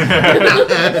done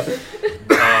this."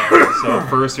 So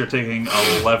first you're taking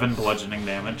 11 bludgeoning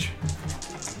damage.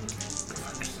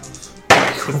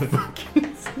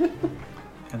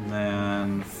 And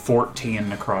then 14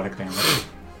 necrotic damage.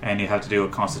 And you have to do a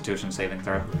constitution saving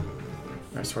throw.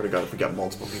 I swear to God, if we got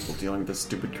multiple people dealing with this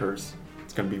stupid curse,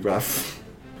 it's gonna be rough.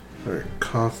 Alright,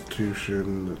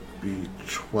 Constitution be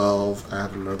 12,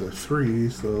 add another 3,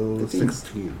 so 15.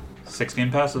 16.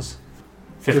 16 passes.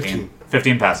 15.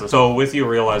 15 passes. So with you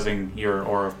realizing your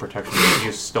aura of protection,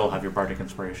 you still have your bardic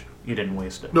inspiration. You didn't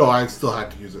waste it. No, I still had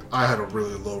to use it. I had a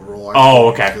really low roll. I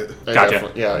Oh, still okay. used it. I Gotcha.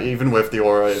 definitely- Yeah, even with the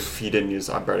aura, if he didn't use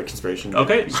Bardic Inspiration.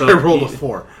 Okay, so I rolled a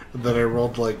 4, and then I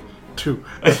rolled like 2,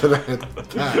 and then I had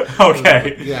that.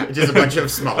 Okay. Yeah. Just a bunch of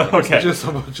small ones. Okay. Just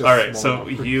a bunch of Alright, small so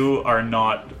numbers. you are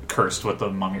not cursed with the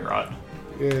mummy rot.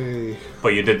 Yay.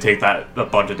 But you did take a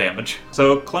bunch of damage.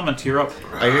 So Clement, you're up.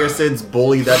 I hear Sid's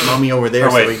bully that mummy over there,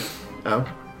 Or wait. so we... Oh?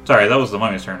 Sorry, that was the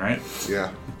mummy's turn, right? Yeah.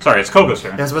 Sorry, it's Coco's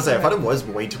turn. Yeah, I was about to say, I thought it was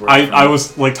way too early. I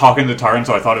was like talking to Taran,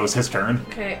 so I thought it was his turn.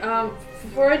 Okay,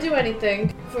 before I do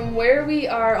anything, from where we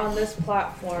are on this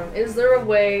platform, is there a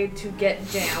way to get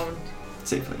down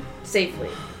Safely. safely?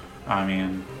 I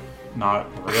mean, not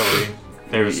really.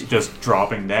 There's just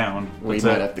dropping down. We That's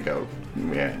might it. have to go.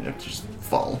 Yeah, have to just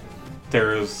fall.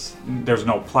 There's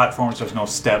no platforms, there's no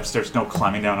steps, there's no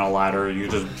climbing down a ladder. You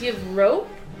just Do you have rope?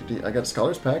 I got a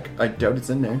Scholar's Pack. I doubt it's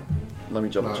in there. Let me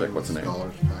double check what's in there.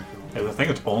 Scholars pack. I think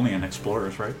it's only in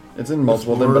Explorers, right? It's in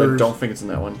multiple of them, but I Explorers. don't think it's in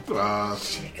that one.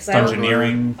 Because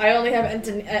Engineering. I only have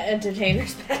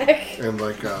entertainer's pack. And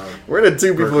like, We're the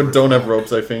two people who don't have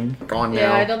ropes, I think. Gone now.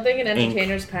 Yeah, I don't think an Ink.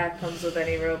 entertainer's pack comes with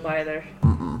any rope either.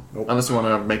 Unless you want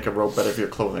to make a rope out of your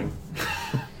clothing.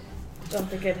 Don't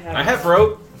think it has. I have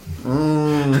rope.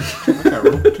 I got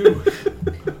rope too.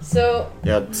 So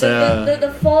Yeah, it's,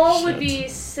 the fall would shit. be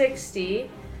 60.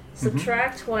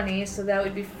 Subtract 20, so that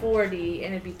would be 40,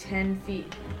 and it'd be 10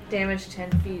 feet. Damage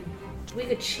 10 feet. We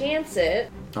could chance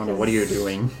it. I don't know, what are you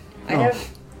doing? I have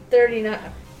 39.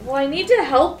 Well, I need to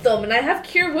help them, and I have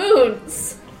cure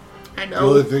wounds. I The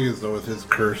only thing is, though, with his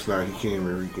curse now, he can't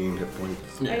even regain hit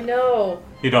points. I know.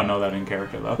 You don't know that in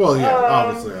character, though. Well, yeah, Um,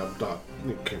 obviously, I'm not.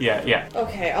 Okay. Yeah.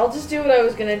 Okay, I'll just do what I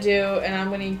was gonna do, and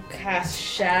I'm gonna cast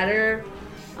Shatter.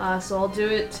 So I'll do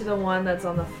it to the one that's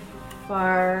on the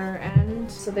far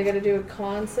end. So they gotta do a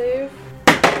con save.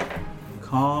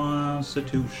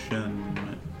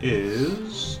 Constitution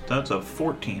that's a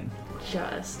 14.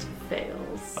 Just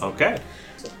fails. Okay.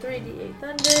 So 3d8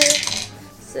 thunder,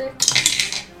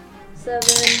 6, 7,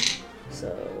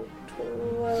 so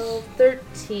 12,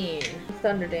 13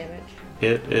 thunder damage.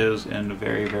 It is in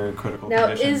very, very critical Now,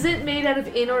 condition. is it made out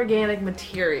of inorganic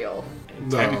material?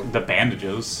 No. The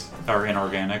bandages are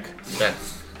inorganic. Yeah.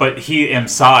 But he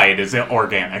inside is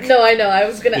organic. No, I know. I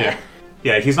was gonna. Yeah.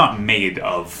 Yeah, he's not made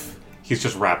of He's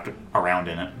just wrapped around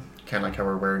in it. Kind of like how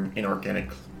we're wearing inorganic.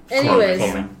 Anyways,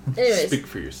 clothing. Speak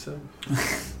for yourself.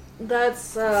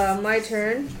 that's my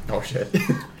turn. Oh shit.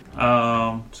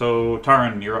 So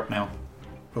Taran, you're up now.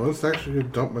 Well, it's actually gonna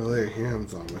dump my lay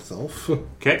hands on myself.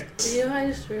 Okay. You know, I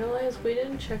just realized we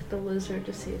didn't check the lizard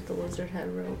to see if the lizard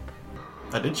had rope.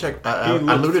 I did check. He I looked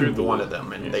through looted the one wall. of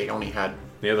them, and Yeah. they only had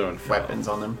The other one fell. weapons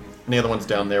on them. And the other one's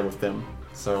down there with them.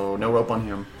 So no rope on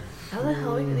him. How the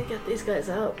hell are we gonna get these guys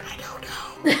out? I don't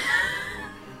know.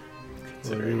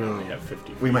 Considering we only have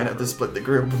 50. We might have to split the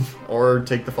group or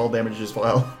take the fall damage as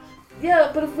well.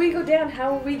 Yeah, but if we go down,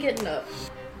 how are we getting up?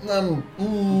 Yeah,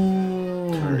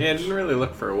 I didn't really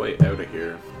look for a way out of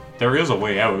here. There is a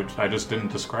way out. I just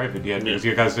didn't describe it yet because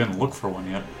you guys didn't look for one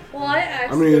yet. Well, I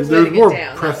asked I if mean, there's a way there's to more get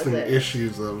down. pressing that was it.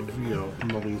 issues of,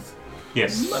 mummies.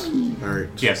 Yes. Alright.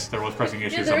 Yes, there was pressing Yeah,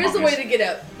 issues. there on is a way mummies. to get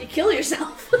out. You kill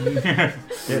yourself. Yeah,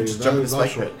 just That jump in the is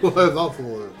spike also, pit. that is also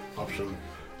an option.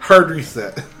 Hard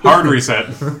reset. Hard reset.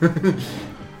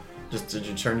 Just did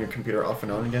you turn your computer off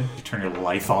and on again? You turn your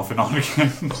life off and on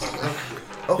again.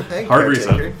 Oh, hey, Hard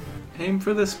caretaker. reset. Aim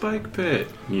for the spike pit.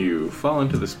 You fall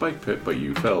into the spike pit, but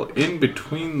you fell in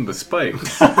between the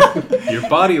spikes. Your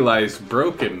body lies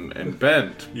broken and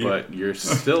bent, but you're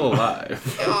still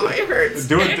alive. Oh, it hurts.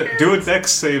 do a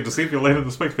dex save to see if you land in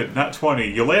the spike pit. Not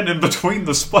 20. You land in between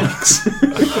the spikes.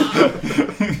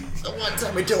 The one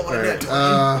time we don't want to get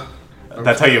Alright,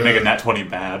 That's how you make a nat 20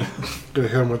 bad. Gonna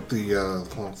hit him with the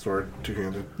long sword,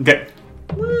 two-handed. Okay.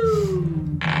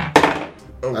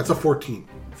 That's a 14.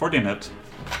 14 hits.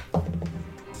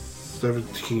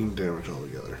 17 damage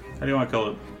altogether. How do you want to kill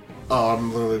it?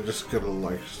 I'm literally just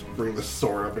gonna just bring the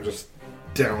sword up and just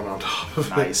down on top of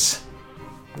it. Nice.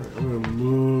 Alright, I'm gonna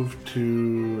move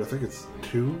to, I think it's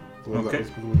 2. The one Okay.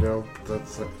 that was moving down.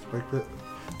 That's like spike pit.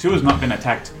 2 has not been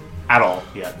attacked at all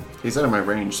yet. He's out of my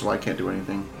range, so I can't do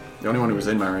anything. The only one who's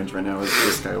in my range right now is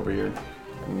this guy over here.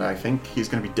 And I think he's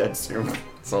gonna be dead soon.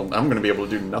 So I'm gonna be able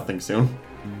to do nothing soon.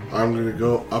 I'm gonna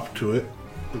go up to it.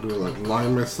 I'm gonna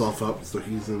line myself up so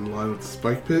he's in line with the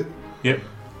spike pit. Yep.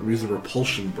 I'm using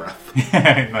repulsion breath.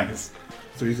 Nice.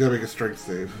 So he's gonna make a strength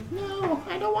save. No,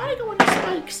 I don't want to go into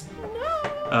spikes.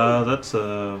 No. That's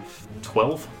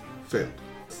 12. Failed.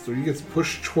 So he gets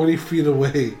pushed 20 feet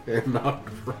away and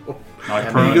knocked prone. Knocked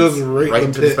He prone. goes right,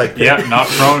 into the spike pit. Yeah,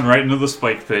 knocked prone right into the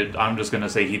spike pit. I'm just gonna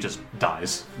say he just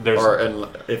dies. There's Or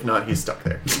if not, he's stuck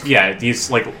there. yeah, he's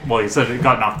like, well, he said he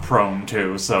got knocked prone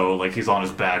too, so like he's on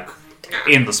his back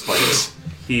in the spikes.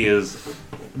 He is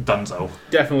dunzo.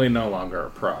 Definitely no longer a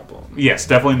problem. Yes,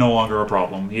 definitely no longer a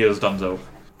problem. He is dunzo.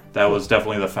 That was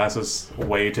definitely the fastest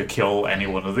way to kill any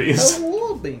one of these.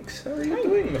 Hello, Binks. How are you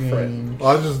doing, my friend?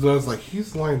 Well, I just noticed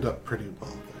he's lined up pretty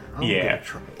well there. I'm Yeah. gonna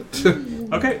try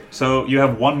it. Okay, so you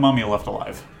have one mummy left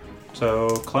alive. So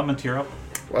Clement, you're up.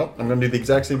 Well, I'm gonna do the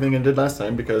exact same thing I did last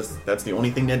time because that's the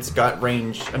only thing that's got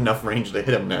enough range to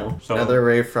hit him now. So- Another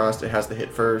Ray of Frost, it has to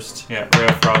hit first. Yeah, Ray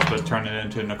of Frost, but turn it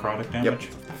into necrotic Yep. damage.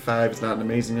 5 is not an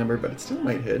amazing number, but it still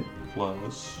might hit.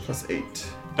 Plus Plus 8.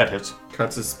 that hits.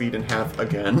 Cuts his speed in half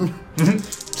again.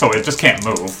 So it just can't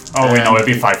move. Oh wait, no, it'd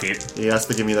be 5 feet. He has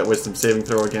to give me that wisdom saving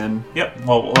throw again. Yep.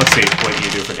 Well, let's see what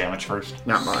you do for damage first.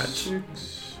 Not much.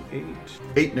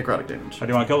 8 necrotic damage. How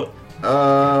do you want to kill it?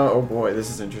 Oh boy, this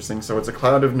is interesting. So it's a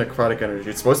cloud of necrotic energy.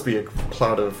 It's supposed to be a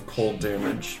cloud of cold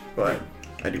damage, but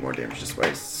I do more damage this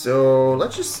way. So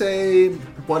let's just say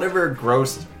whatever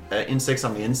gross insects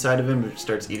on the inside of him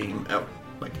starts eating him out,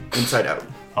 like inside out.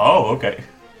 Oh, okay.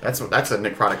 That's a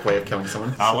necrotic way of killing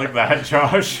someone. Not like that,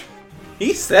 Josh.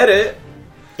 He said it.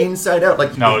 Inside out,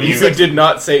 like No, the you- You did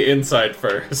not say inside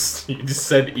first. You just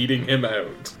said eating him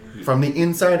out. from the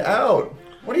inside out.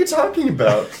 What are you talking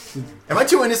about? Am I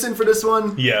too innocent for this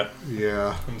one? Yeah,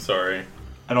 Yeah. I'm sorry.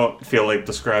 I don't feel like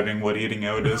describing what eating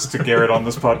out is to Garrett on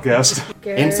this podcast.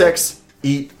 Garrett, Insects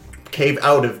eat cave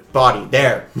out of body.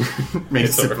 There. Made it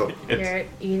It's simple. alright. It's, Garrett,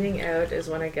 eating out is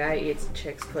when a guy eats a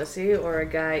chick's pussy or a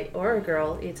guy or a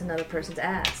girl eats another person's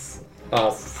ass.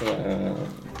 Awesome.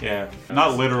 yeah,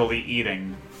 not literally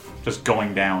eating, just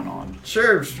going down on.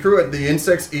 Sure, screw it. The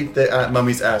insects eat the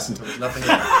mummy's ass until there's nothing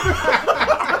left.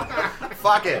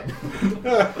 Fuck it.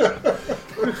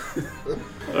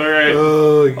 All right.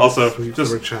 Oh, you Also, sweet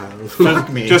just- summer child. Fuck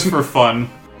me. Just for fun,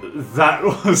 that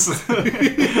was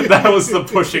that was the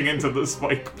pushing into the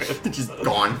spike pit. Just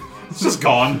gone. It's just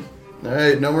gone.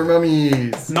 Alright, no more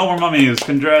mummies. No more mummies.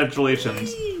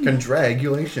 Congratulations.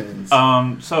 Congratulations.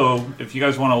 So if you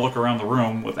guys want to look around the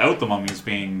room without the mummies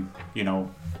being,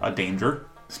 a danger.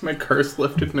 Is my curse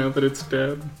lifted now that it's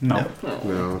dead? No.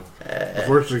 No.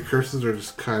 Unfortunately, curses are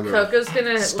just kind of. Coco's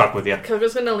gonna Stuck with you.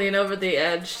 Coco's gonna lean over the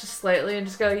edge slightly and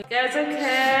just go, "You guys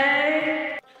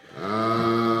okay?"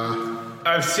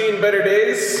 I've seen better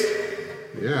days.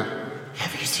 Yeah.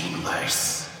 Have you seen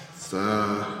worse? It's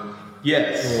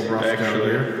Yes, a little rough down actually.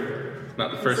 here. It's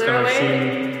not the first Is there time a I've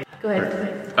way? seen... Go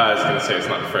ahead. I was gonna say, it's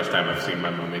not the first time I've seen my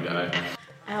mummy die.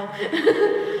 Ow.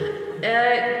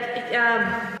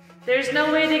 There's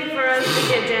no way for us to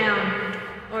get down,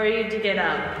 or you to get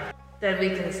up, that we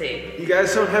can see. You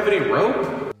guys don't have any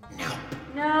rope?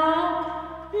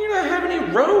 No. You don't have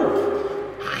any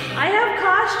rope? I have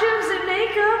costumes and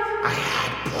makeup. I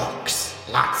had books.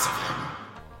 Lots of them.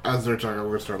 As they're talking, we're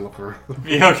gonna start looking around.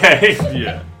 You okay?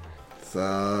 Yeah. It's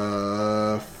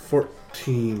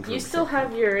 14. You still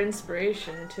have your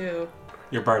inspiration, too.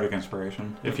 Your bardic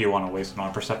inspiration, if you want to waste it on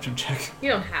a perception check.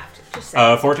 You don't have to. Just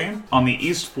say 14. On the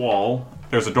east wall,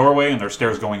 there's a doorway and there's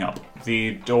stairs going up.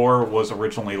 The door was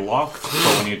originally locked,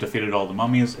 but when you defeated all the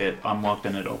mummies, it unlocked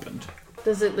and it opened.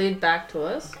 Does it lead back to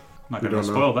us? Not We gonna don't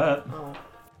spoil that. Oh.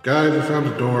 Guys, I found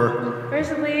a door. Where's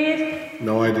it lead?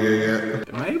 No idea yet.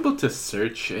 Am I able to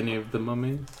search any of the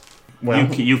mummies?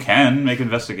 Well, You can make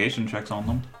investigation checks on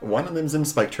them. one of them's in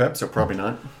spike trap, so probably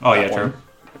not. Oh, That yeah, true.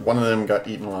 One of them got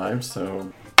eaten alive,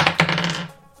 so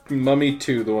Mummy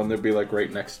 2, the one that'd be like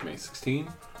right next to me. 16?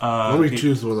 Let me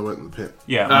choose the one that went in the pit.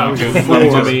 Yeah. Oh, mummy okay. two- mummy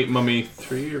two- Mummy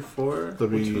 3 or 4?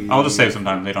 That'd be- I'll just save some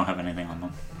time. They don't have anything on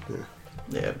them.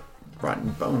 yeah,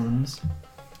 rotten bones.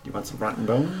 You want some rotten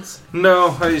bones?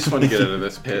 No, I just want to get out of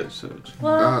this pit. So.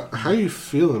 Well, How you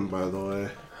feeling, by the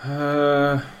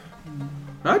way?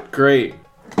 Not great.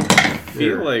 I feel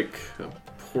Here. like a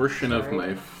portion of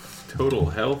my total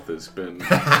health has been...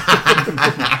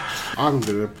 I'm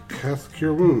gonna cast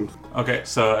Cure Wounds. Okay,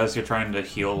 so as you're trying to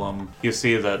heal him, you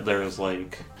see that there's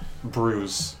like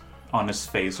bruise on his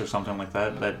face or something like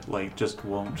that like just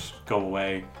won't go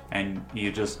away, and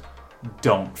you just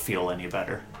don't feel any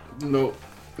better. No,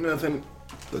 nothing.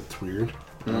 That's weird.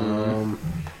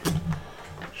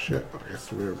 Shit, I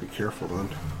guess we better be careful then.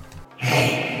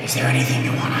 Hey, is there anything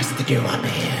you want us to do up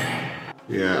here?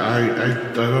 Yeah,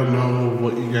 I don't know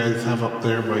what you guys have up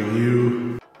there by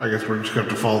you. I guess we're just gonna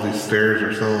have to follow these stairs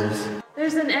ourselves.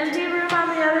 there's an empty room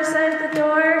on the other side of the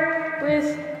door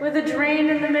with a drain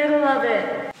in the middle of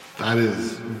it. That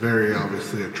is very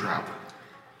obviously a trap.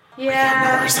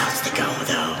 Yeah. Where's else to go,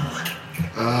 though?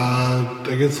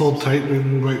 I guess hold tight, maybe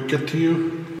we might get to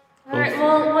you. Alright,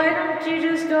 well, why don't you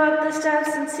just go up the steps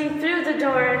and see through the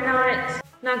door and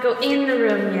not go in the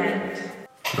room yet?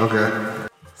 Okay.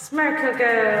 Smart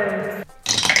Coco.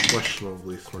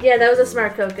 Questionably smart. Yeah, that was a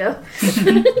smart Coco.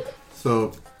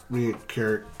 So, me and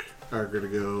Carrick are gonna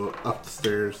go up the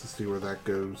stairs to see where that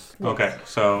goes. Okay,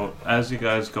 so as you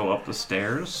guys go up the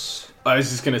stairs, I was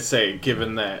just gonna say,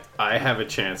 given that I have a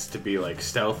chance to be like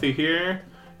stealthy here,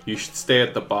 you should stay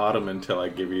at the bottom until I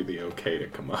give you the okay to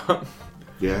come up.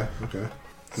 Yeah, okay.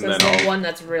 So And it's then the I'll one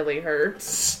that's really hurt.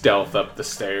 stealth up the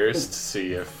stairs to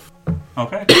see if...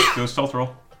 okay, do a stealth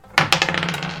roll.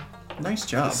 Nice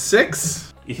job.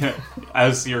 6? Yeah,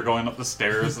 as you're going up the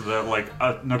stairs, the like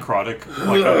a necrotic,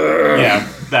 like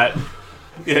that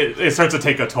it starts to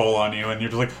take a toll on you, and you're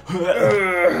just like,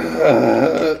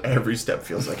 Every step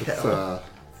feels like hell.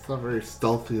 It's not very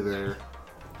stealthy there.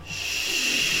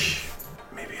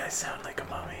 Maybe I sound like a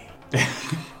mummy.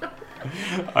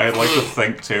 I'd like to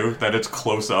think too that it's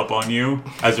close up on you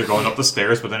as you're going up the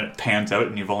stairs, but then it pans out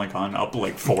and you've only gone up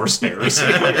like 4 stairs, and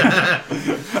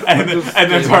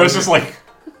then Tara's just like,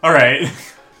 all right.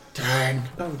 Darn.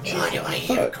 Why do I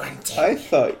hear grunting? I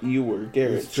thought you were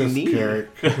Garrett. It's just Carrick.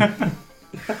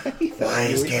 Why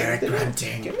is Garrett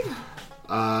grunting?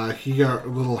 He got a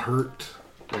little hurt,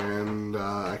 and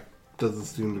doesn't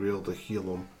seem to be able to heal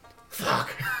him.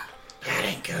 Fuck. That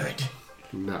ain't good.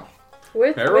 No.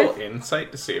 With, Can I roll with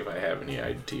insight to see if I have any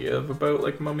idea about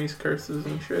like mummies' curses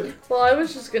and shit? well, I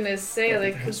was just gonna say,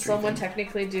 like, could someone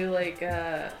technically do like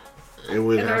It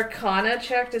would an have. Arcana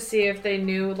check to see if they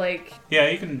knew, like? Yeah,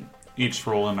 you can each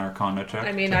roll an Arcana check.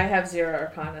 I mean, I have 0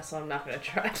 Arcana, so I'm not gonna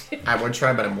try. I would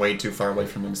try, but I'm way too far away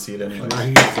from them to see it anyway. Can I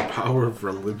use the power of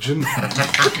religion? No.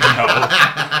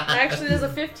 Actually, there's a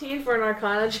 15 for an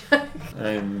Arcana check.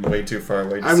 I'm way too far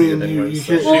away to I see mean, it you anyway.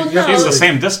 can't. Well, you no. can't It's the really-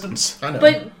 same distance. I know.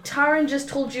 But Taran just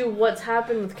told you what's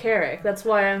happened with Carrick. That's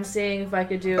why I'm seeing if I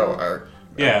could do.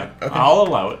 Yeah, Okay. I'll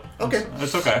allow it. Okay.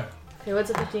 It's okay. Okay, what's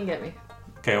a 15 get me?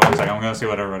 Okay, 1 second. I'm gonna see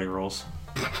what everybody rolls.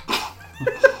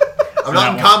 I'm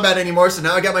not in combat anymore, so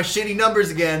now I got my shitty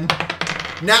numbers again.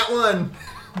 Nat 1.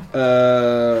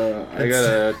 I got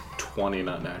a 20,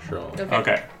 not natural.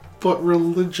 Okay. But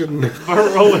religion. For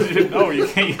religion, no, you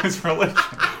can't use religion.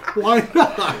 Why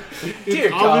not? Dear It's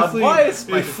God, obviously why is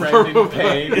my a friend form in of-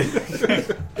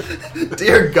 pain?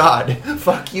 Dear God.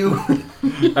 Fuck you.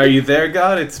 Are you there,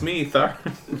 God? It's me, Thar.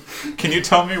 Can you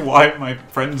tell me why my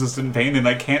friend is in pain and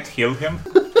I can't heal him?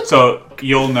 So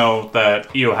you'll know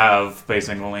that you have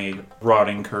basically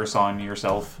rotting curse on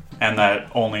yourself, and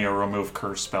that only a remove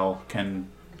curse spell can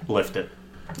lift it.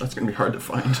 That's gonna be hard to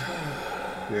find.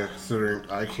 Yeah, considering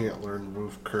I can't learn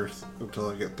Remove Curse until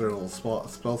I get third level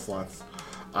spell slots.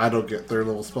 I don't get third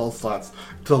level spell slots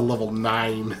until level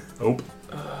 9. Nope.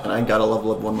 And I gotta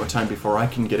level up one more time before I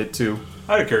can get it too.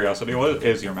 Out of curiosity, what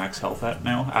is your max health at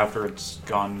now? After it's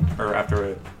gone, or after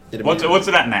it... It'll What's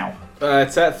it at now?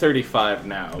 It's at 35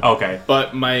 now. Okay.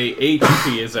 But my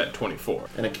HP is at 24.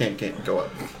 And it can't go up.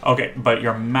 Okay, but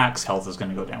your max health is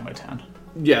going to go down by 10.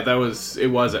 Yeah, it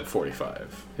was at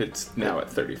 45. It's now at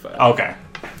 35. Okay.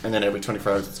 And then every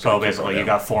 24 hours it's So gonna keep basically, going you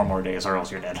down. got 4 more days, or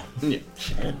else you're dead. Yeah.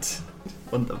 Shit.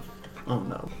 What the... Oh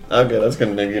no. Okay, that's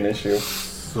gonna be an issue.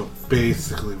 So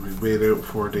basically, we wait out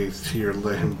 4 days here,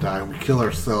 let him die, we kill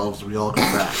ourselves, we all go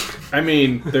back. I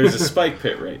mean, there's a spike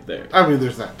pit right there. I mean,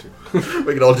 there's that too.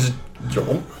 We could all just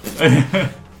jump and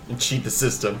cheat the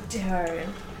system.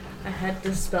 Darn. I had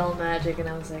Dispel Magic, and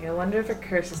I was like, I wonder if a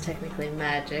curse is technically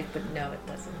magic, but no, it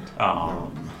doesn't.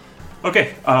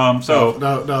 Okay, so...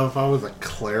 Now, if I was a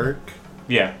cleric,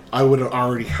 Yeah. I would have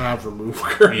already have Remove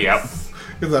Curse. Yep.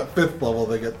 Because at 5th level,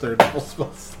 they get third level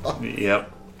spell slots.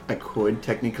 Yep. I could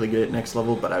technically get it next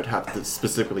level, but I would have to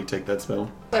specifically take that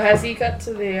spell. So has he got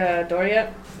to the door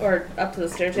yet? Or up to the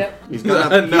stairs yet? He's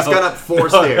gone up, he's gone up 4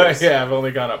 stairs. Yeah, I've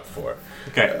only gone up 4.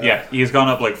 Okay, yeah. He's gone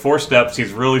up like 4 steps.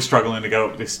 He's really struggling to get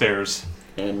up these stairs.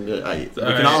 And we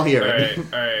can all hear it.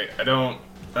 Alright. I don't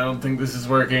think this is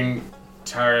working.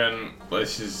 Tyron,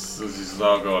 let's just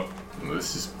all go up.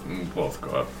 Let's just both go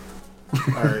up.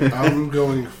 Alright, I'm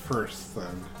going first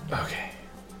then. Okay.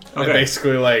 Okay. I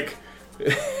basically like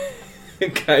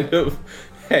kind of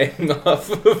hang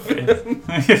off of him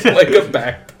like a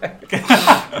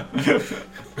backpack.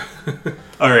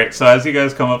 Alright, so as you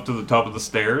guys come up to the top of the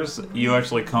stairs, you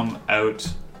actually come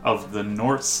out of the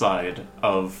north side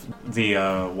of the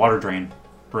water drain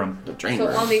room. The drain So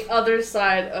room. on the other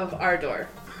side of our door.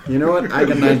 You know what? I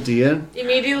got an idea.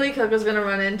 Immediately, Coco's gonna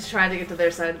run in to try to get to their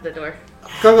side of the door.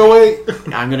 Go wait!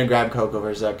 I'm gonna grab Coco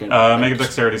for a second. Make a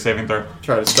dexterity saving throw.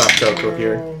 Try to stop Coco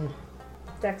here.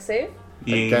 Dex save?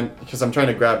 Because I'm trying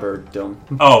to grab her, Dylan.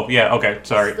 Oh, yeah, okay,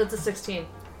 sorry. That's a 16.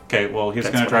 Okay, well, he's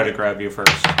That's gonna try fine. to grab you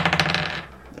first.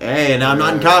 Hey, now I'm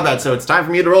not in combat, so it's time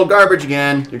for me to roll garbage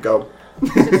again. You go.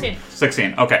 16.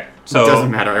 16, okay. It So,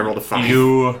 doesn't matter, I rolled a 5.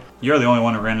 you're the only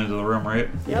one who ran into the room, right?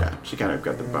 Yeah, she kind of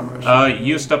got the bum rush.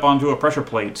 You step onto a pressure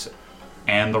plate,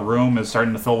 and the room is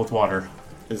starting to fill with water.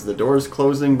 Is the doors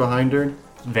closing behind her?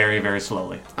 Very, very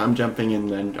slowly. I'm jumping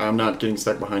in and I'm not getting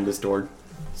stuck behind this door.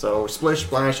 So, splish,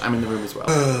 splash, I'm in the room as well.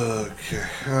 Okay.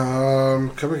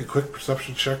 Can I make a quick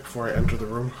perception check before I enter the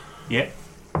room? Yeah.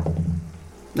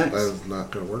 Nice. That is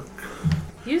not gonna work.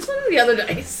 Use one of the other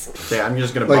dice. Okay, I'm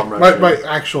just gonna Like, bum rush my her.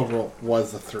 actual roll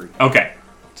was a 3. Okay.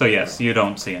 So, yes, you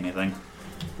don't see anything.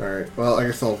 Alright, well, I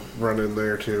guess I'll run in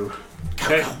there too.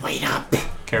 Okay. Wait up.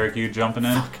 Carrick, you jumping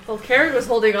in? Well, Karen was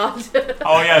holding on to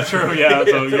Oh, yeah, true, yeah.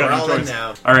 So, you We're got all no in choice.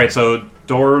 now. Alright, so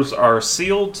doors are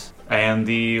sealed, and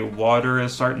the water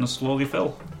is starting to slowly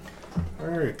fill.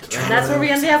 Alright. That's where we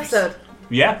end the episode.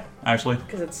 Yeah, actually.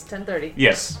 Because it's 10:30.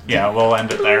 Yes. Yeah, we'll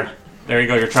end it there. There you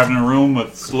go, you're trapped in a room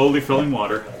with slowly filling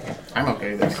water. I'm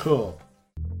okay with this. Cool.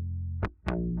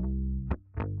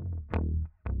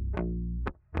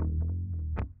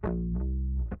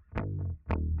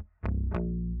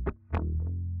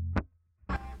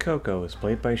 Coco is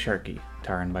played by Sharky,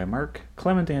 Taran by Mark,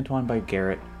 Clement Antoine by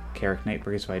Garrett, Carrick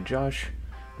Nightbreeze by Josh,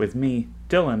 with me,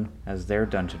 Dylan, as their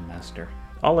dungeon master.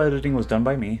 All editing was done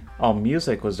by me. All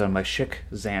music was done by Schick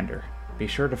Xander. Be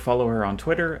sure to follow her on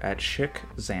Twitter at Schick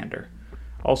Xander.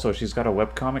 Also, she's got a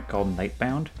webcomic called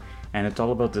Nightbound, and it's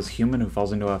all about this human who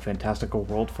falls into a fantastical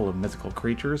world full of mythical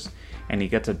creatures, and he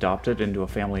gets adopted into a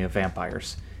family of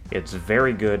vampires. It's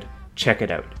very good. Check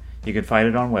it out. You can find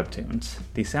it on Webtoons.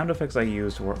 The sound effects I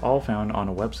used were all found on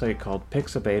a website called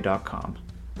pixabay.com.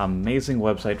 Amazing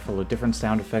website full of different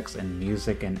sound effects and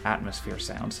music and atmosphere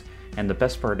sounds. And the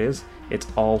best part is, it's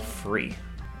all free.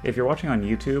 If you're watching on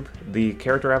YouTube, the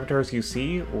character avatars you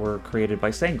see were created by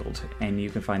Sangled, and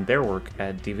you can find their work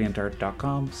at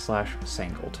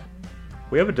deviantart.com/Sangled.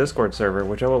 We have a Discord server,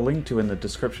 which I will link to in the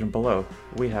description below.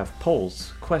 We have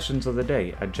polls, questions of the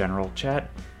day, a general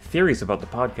chat, theories about the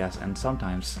podcast, and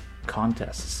sometimes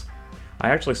contests.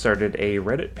 I actually started a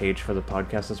Reddit page for the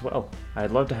podcast as well. I'd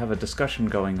love to have a discussion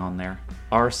going on there.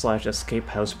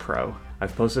 r/EscapeHousePro.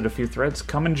 I've posted a few threads,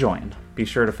 come and join. Be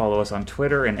sure to follow us on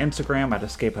Twitter and Instagram at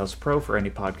EscapeHousePro for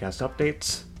any podcast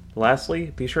updates.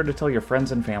 Lastly, be sure to tell your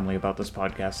friends and family about this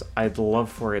podcast. I'd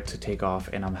love for it to take off,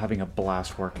 and I'm having a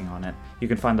blast working on it. You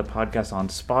can find the podcast on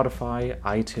Spotify,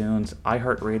 iTunes,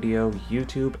 iHeartRadio,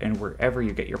 YouTube, and wherever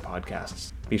you get your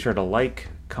podcasts. Be sure to like,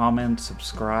 comment,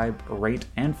 subscribe, rate,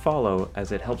 and follow,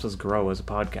 as it helps us grow as a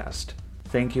podcast.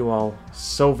 Thank you all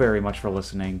so very much for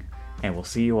listening, and we'll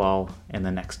see you all in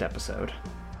the next episode.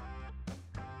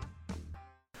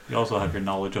 You also have your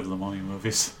knowledge of the Mummy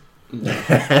movies.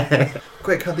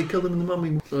 Quick, how'd they kill them in the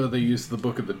Mummy? They used the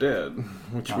Book of the Dead,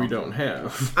 which we don't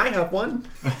have. I have one.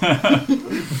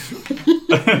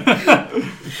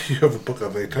 You have a book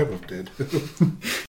of a type of dead.